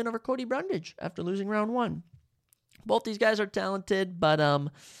triangle win over Cody Brundage after losing round 1. Both these guys are talented, but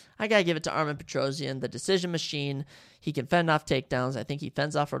I got to give it to Armin Petrosian, the decision machine. He can fend off takedowns. I think he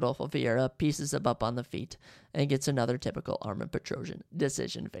fends off Rodolfo Vieira, pieces him up on the feet, and gets another typical Armin Petrosian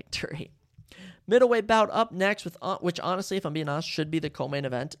decision victory. Middleweight bout up next, which honestly, if I'm being honest, should be the co-main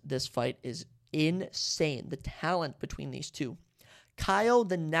event. This fight is insane. The talent between these two. Caio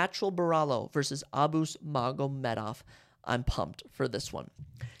the Natural Barallo versus Abus Magomedov. I'm pumped for this one.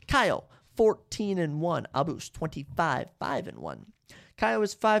 Caio, 14-1. Abus, 25-5-1. Caio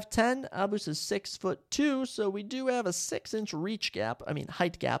is 5'10". Abus is 6'2", so we do have a 6-inch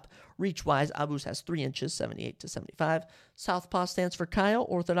height gap. Reach-wise, Abus has 3 inches, 78 to 75. Southpaw stance for Caio,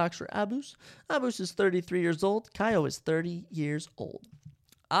 orthodox for Abus. Abus is 33 years old. Caio is 30 years old.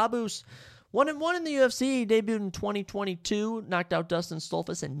 Abus 1-1 in the UFC. He debuted in 2022, knocked out Dustin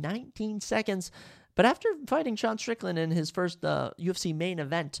Stolfus in 19 seconds. But after fighting Sean Strickland in his first UFC main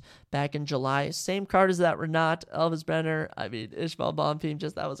event back in July, same card as that Renat, Elvis Brenner, Ismail Bonfim,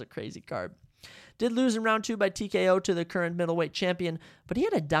 that was a crazy card. Did lose in round 2 by TKO to the current middleweight champion, but he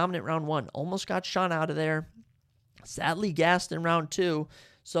had a dominant round 1. Almost got Sean out of there. Sadly gassed in round 2.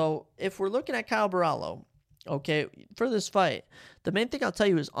 So if we're looking at Kyle Barallo, okay, for this fight, the main thing I'll tell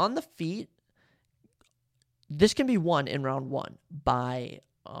you is on the feet, this can be won in round 1 by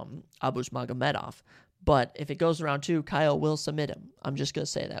Abus Magomedov, but if it goes round 2, Caio will submit him. I'm just going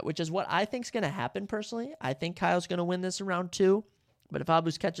to say that, which is what I think is going to happen personally. I think Caio's going to win this in round 2, but if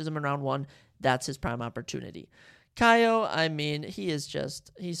Abus catches him in round 1, that's his prime opportunity. Caio, he's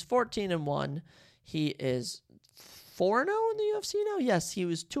 14-1. He is 4-0 in the UFC now? Yes, he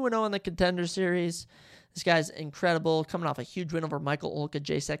was 2-0 in the Contender Series. This guy's incredible, coming off a huge win over Michael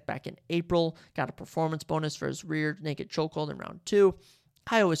Olka-Jacek back in April. Got a performance bonus for his rear naked chokehold in round 2.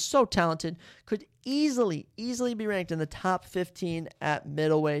 Caio is so talented, could easily be ranked in the top 15 at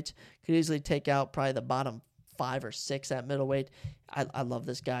middleweight, could easily take out probably the bottom 5 or 6 at middleweight. I love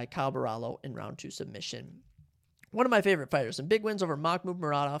this guy, Kyle Barallo, in round 2 submission. One of my favorite fighters, and big wins over Makhmud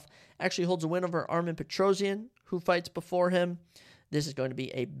Muradov, actually holds a win over Armin Petrosian, who fights before him. This is going to be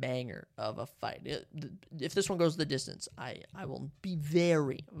a banger of a fight. If this one goes the distance, I will be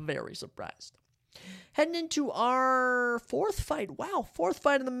very, very surprised. Heading into our 4th fight. Wow, 4th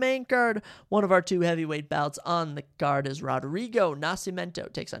fight in the main card. One of our 2 heavyweight bouts on the card is Rodrigo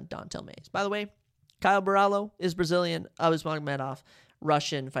Nascimento takes on Dontel Mays. By the way, Kyle Barallo is Brazilian. Abus Magomedov,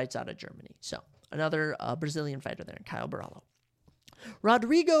 Russian, fights out of Germany. So another Brazilian fighter there, Kyle Barallo.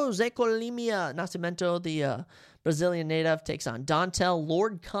 Rodrigo Zecolimia Nascimento, the Brazilian native, takes on Dontel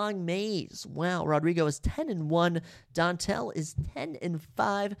Lord Kong Mays. Wow, Rodrigo is 10-1. Dontel is 10-5.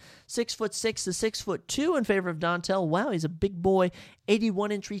 6'6" to 6'2" in favor of Dontel. Wow, he's a big boy.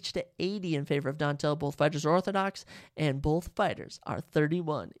 81-inch reach to 80 in favor of Dontel. Both fighters are orthodox, and both fighters are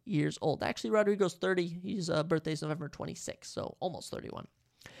 31 years old. Actually, Rodrigo's 30. His birthday's November 26th, so almost 31.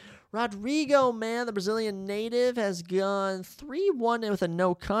 Rodrigo, man, the Brazilian native, has gone 3-1 with a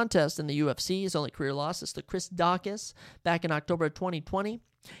no contest in the UFC. His only career loss is to Chris Daukaus back in October of 2020.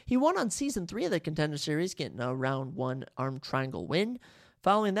 He won on Season 3 of the Contender Series, getting a round 1 arm triangle win.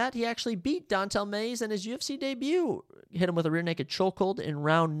 Following that, he actually beat Dontel Mays in his UFC debut. Hit him with a rear naked chokehold in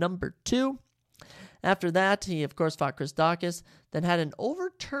round number 2. After that, he, of course, fought Chris Daukaus, then had an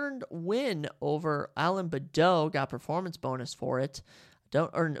overturned win over Alan Badeau, got performance bonus for it.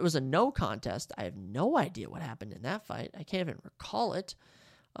 It was a no contest. I have no idea what happened in that fight. I can't even recall it.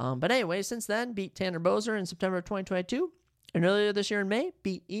 But anyway, since then, beat Tanner Boser in September of 2022. And earlier this year in May,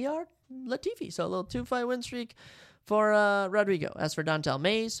 beat E.R. Latifi. So a little 2-fight win streak for Rodrigo. As for Dontel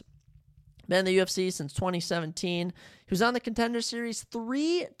Mays, been in the UFC since 2017. He was on the Contender Series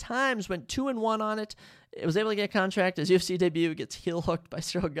 3 times, went 2-1 on it. It was able to get a contract. His UFC debut gets heel hooked by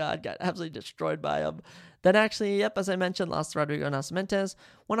Cyril God, got absolutely destroyed by him. Then actually, as I mentioned, lost to Rodrigo Nascimentes,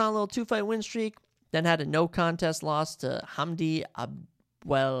 went on a little 2-fight win streak, then had a no contest loss to Hamdi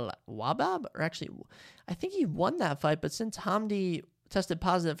Wabab, or actually, I think he won that fight, but since Hamdi tested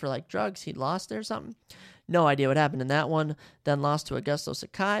positive for drugs, he lost it or something. No idea what happened in that one. Then lost to Augusto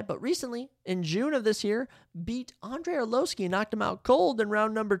Sakai, but recently, in June of this year, beat Andrei Arlovski, knocked him out cold in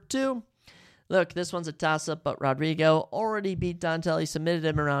round number 2. Look, this one's a toss-up, but Rodrigo already beat Dontel. He submitted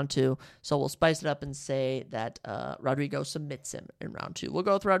him in round 2, so we'll spice it up and say that Rodrigo submits him in round 2. We'll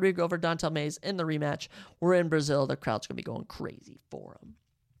go with Rodrigo over Dontel Mays in the rematch. We're in Brazil. The crowd's going to be going crazy for him.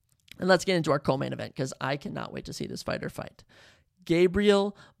 And let's get into our co-main event, because I cannot wait to see this fighter fight.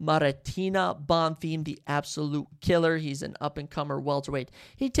 Gabriel Maratina Bonfim, the absolute killer. He's an up-and-comer welterweight.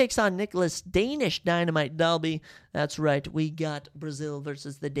 He takes on Nicholas Danish Dynamite Dalby. That's right, we got Brazil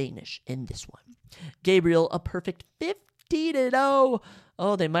versus the Danish in this one. Gabriel, a perfect 50-0.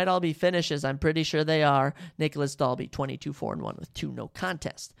 Oh, they might all be finishes. I'm pretty sure they are. Nicholas Dalby, 22-4-1 with 2 no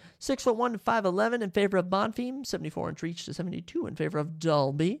contest. 6'1" to 5'11" in favor of Bonfim. 74-inch reach to 72 in favor of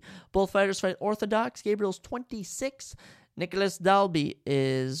Dalby. Both fighters fight orthodox. Gabriel's 26. Nicholas Dalby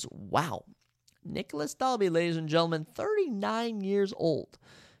is, Nicholas Dalby, ladies and gentlemen, 39 years old.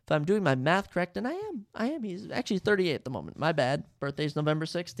 If I'm doing my math correct, and I am. He's actually 38 at the moment. My bad. Birthday's November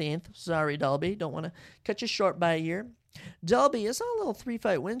 16th. Sorry, Dalby. Don't want to cut you short by a year. Dalby is on a little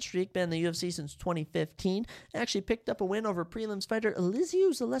 3-fight win streak. Been in the UFC since 2015. Actually picked up a win over prelims fighter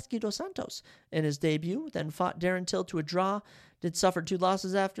Eliseu Zaleski dos Santos in his debut. Then fought Darren Till to a draw. Did suffer 2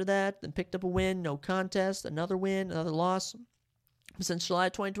 losses after that. Then picked up a win, no contest, another win, another loss. Since July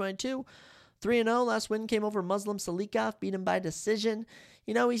 2022, 3-0. Last win came over Muslim Salikov. Beat him by decision.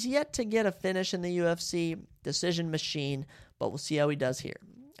 You know, he's yet to get a finish in the UFC. Decision machine. But we'll see how he does here.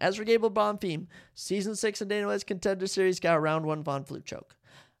 As for Gabriel Bonfim, Season 6 of Dana White's Contender Series got a round 1 Von Flue choke.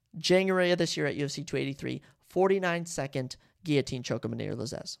 January of this year at UFC 283, 49-second guillotine choke of Manir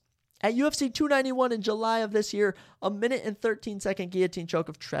Lazez. At UFC 291 in July of this year, a 1:13 guillotine choke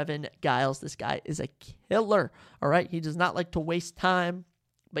of Trevin Giles. This guy is a killer, all right? He does not like to waste time.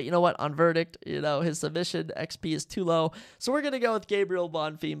 But you know what? On verdict, his submission XP is too low. So we're going to go with Gabriel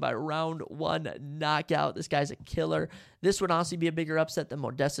Bonfim by round 1 knockout. This guy's a killer. This would honestly be a bigger upset than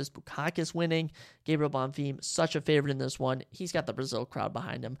Modestas Bukauskas winning. Gabriel Bonfim, such a favorite in this one. He's got the Brazil crowd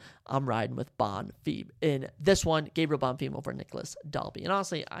behind him. I'm riding with Bonfim in this one. Gabriel Bonfim over Nicholas Dalby. And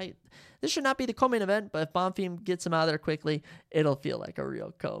honestly, this should not be the co-main event, but if Bonfim gets him out of there quickly, it'll feel like a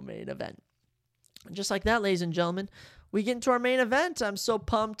real co-main event. And just like that, ladies and gentlemen, we get into our main event. I'm so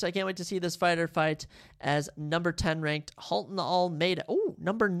pumped. I can't wait to see this fighter fight as number 10 ranked Halton Almeida. Oh,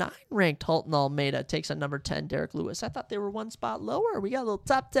 number 9 ranked Halton Almeida takes on number 10 Derek Lewis. I thought they were one spot lower. We got a little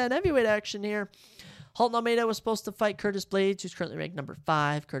top 10 heavyweight action here. Halton Almeida was supposed to fight Curtis Blades, who's currently ranked number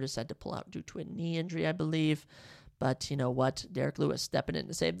 5. Curtis had to pull out due to a knee injury, I believe. But you know what? Derek Lewis stepping in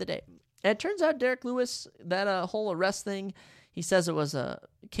to save the day. And it turns out Derek Lewis, that whole arrest thing, he says it was a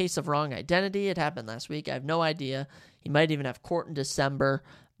case of wrong identity. It happened last week. I have no idea. He might even have court in December.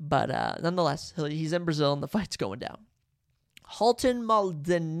 But nonetheless, he's in Brazil and the fight's going down. Halton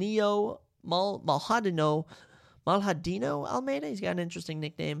Maldonado Almeida. He's got an interesting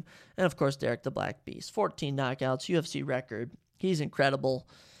nickname. And of course, Derek the Black Beast. 14 knockouts, UFC record. He's incredible.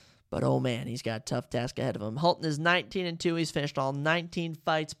 But oh man, he's got a tough task ahead of him. Halton is 19-2. He's finished all 19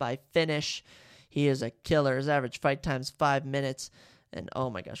 fights by finish. He is a killer. His average fight time's 5 minutes. And oh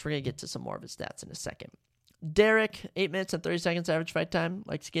my gosh, we're going to get to some more of his stats in a second. Derek, 8 minutes and 30 seconds average fight time.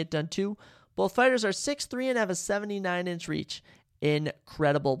 Likes to get done too. Both fighters are 6'3" and have a 79-inch reach.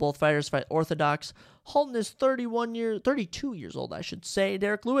 Incredible. Both fighters fight orthodox. Halton is 32 years old, I should say.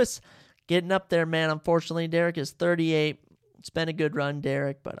 Derek Lewis getting up there, man. Unfortunately, Derek is 38. It's been a good run,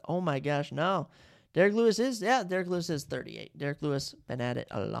 Derek, but oh my gosh, no. Derek Lewis is 38. Derek Lewis been at it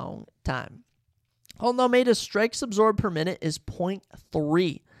a long time. Holton Almeida's strikes absorbed per minute is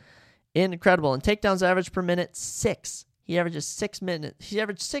 0.3. Incredible. And takedowns average per minute, 6. He averages 6 minutes. He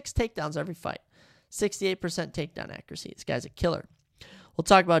averaged 6 takedowns every fight. 68% takedown accuracy. This guy's a killer. We'll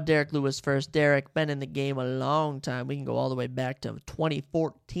talk about Derek Lewis first. Derek, been in the game a long time. We can go all the way back to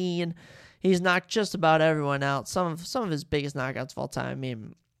 2014. He's knocked just about everyone out. Some of his biggest knockouts of all time. I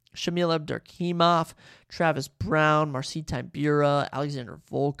mean, Shamil Abdurkhimov, Travis Brown, Marcin Tybura, Alexander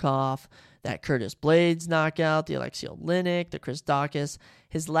Volkov, that Curtis Blades knockout, the Alexei Oleinik, the Chris Daukaus.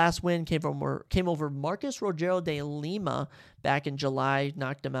 His last win came over Marcus Rogerio de Lima back in July,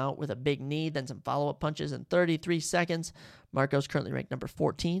 knocked him out with a big knee, then some follow-up punches in 33 seconds. Marco's currently ranked number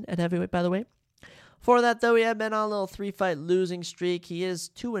 14 at heavyweight, by the way. Before that, though, he had been on a little 3-fight losing streak. He is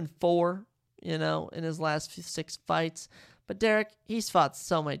 2-4, in his last 6 fights. But Derek, he's fought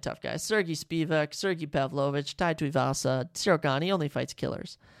so many tough guys. Sergey Spivak, Sergey Pavlovich, Tai Tuivasa, Cyril Gane. He only fights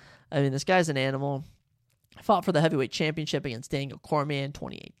killers. I mean, this guy's an animal. Fought for the heavyweight championship against Daniel Cormier in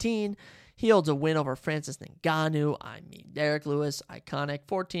 2018. He holds a win over Francis Ngannou. I mean, Derek Lewis, iconic.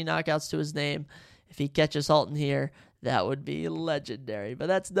 14 knockouts to his name. If he catches Holton here, that would be legendary. But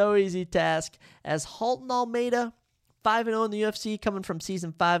that's no easy task. As Holton Almeida, 5-0 in the UFC, coming from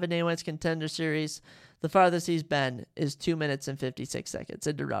Season 5 of Dana White's Contender Series. The farthest he's been is 2 minutes and 56 seconds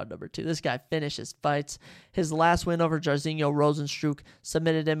into round number 2. This guy finishes fights. His last win over Jairzinho Rozenstruik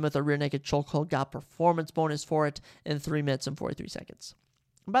submitted him with a rear naked chokehold, got performance bonus for it in 3 minutes and 43 seconds.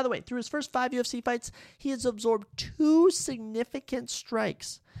 And by the way, through his first 5 UFC fights, he has absorbed 2 significant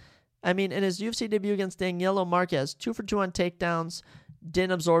strikes. I mean, in his UFC debut against Danielo Marquez, 2 for 2 on takedowns,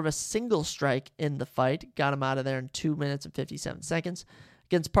 didn't absorb a single strike in the fight, got him out of there in 2 minutes and 57 seconds.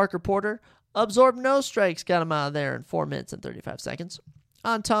 Against Parker Porter, absorbed no strikes, got him out of there in 4 minutes and 35 seconds.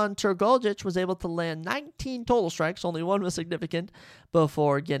 Anton Turgoljic was able to land 19 total strikes, only 1 was significant,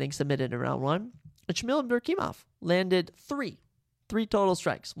 before getting submitted in round 1. And Shamil Abdurkhimov landed 3 total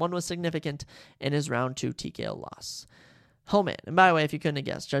strikes, 1 was significant in his round 2 TKO loss. Oh man, and by the way, if you couldn't have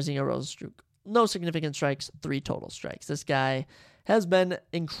guessed, Jairzinho Rozenstruik, no significant strikes, 3 total strikes. This guy has been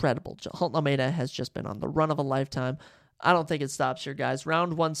incredible. Holton Almeida has just been on the run of a lifetime. I don't think it stops here, guys.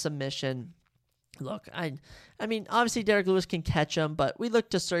 Round 1 submission. Look, I mean, obviously Derek Lewis can catch him, but we look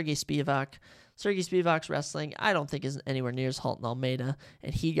to Sergey Spivak. Sergey Spivak's wrestling, I don't think is anywhere near as Holton Almeida,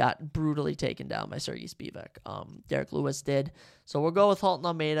 and he got brutally taken down by Sergey Spivak. Derek Lewis did. So we'll go with Holton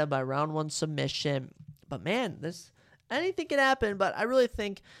Almeida by round 1 submission. But man, anything can happen, but I really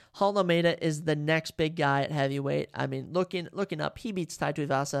think Holton Almeida is the next big guy at heavyweight. I mean, looking up, he beats Tai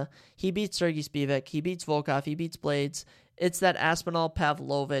Tuivasa, he beats Sergey Spivak, he beats Volkov, he beats Blades. It's that Aspinall,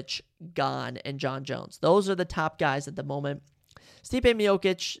 Pavlovich, Gane, and John Jones. Those are the top guys at the moment. Stipe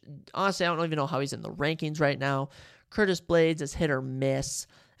Miocic, honestly, I don't even know how he's in the rankings right now. Curtis Blades is hit or miss.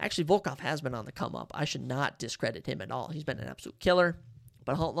 Actually, Volkov has been on the come up. I should not discredit him at all. He's been an absolute killer.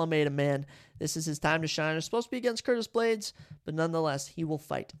 But Holton Almeida, man, this is his time to shine. It's supposed to be against Curtis Blades, but nonetheless, he will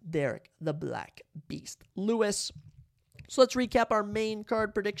fight Derek the Black Beast Lewis. So let's recap our main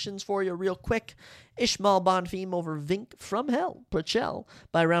card predictions for you real quick. Ishmael Bonfim over Vink from Hell, Purcell,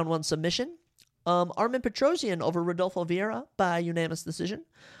 by round 1 submission. Armin Petrosyan over Rodolfo Vieira by unanimous decision.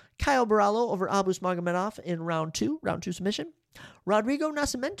 Kyle Barallo over Abus Magomedov in round 2 submission. Rodrigo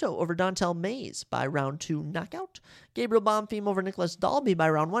Nascimento over Dontel Mays by round 2 knockout. Gabriel Bonfim over Nicholas Dalby by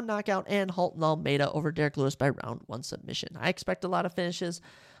round 1 knockout. And Holton Almeida over Derek Lewis by round 1 submission. I expect a lot of finishes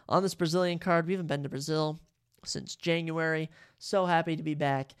on this Brazilian card. We haven't been to Brazil since January. So happy to be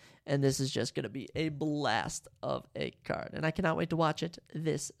back. And this is just going to be a blast of a card. And I cannot wait to watch it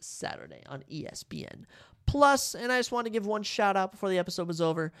this Saturday on ESPN Plus. And I just want to give one shout out before the episode was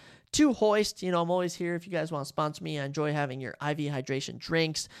over to Hoist. I'm always here if you guys want to sponsor me. I enjoy having your IV hydration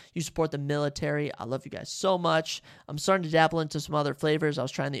drinks. You support the military. I love you guys so much. I'm starting to dabble into some other flavors. I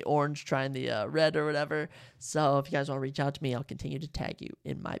was trying the orange, trying the red or whatever. So if you guys want to reach out to me, I'll continue to tag you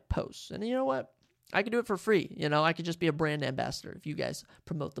in my posts. And you know what? I could do it for free. I could just be a brand ambassador if you guys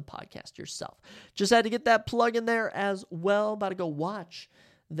promote the podcast yourself. Just had to get that plug in there as well. About to go watch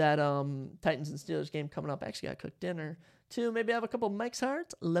that Titans and Steelers game coming up. Actually got to cook dinner too. Maybe have a couple of Mike's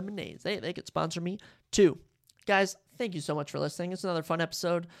Heart lemonades. They could sponsor me too. Guys, thank you so much for listening. It's another fun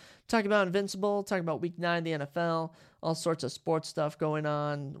episode. Talking about Invincible, talking about Week 9 of the NFL, all sorts of sports stuff going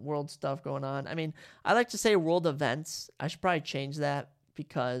on, world stuff going on. I mean, I like to say world events. I should probably change that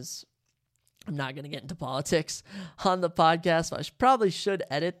because I'm not going to get into politics on the podcast, so I probably should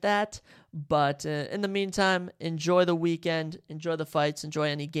edit that. But in the meantime, enjoy the weekend, enjoy the fights, enjoy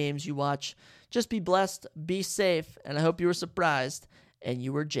any games you watch. Just be blessed, be safe, and I hope you were surprised and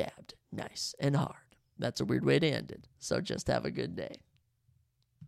you were jabbed nice and hard. That's a weird way to end it. So just have a good day.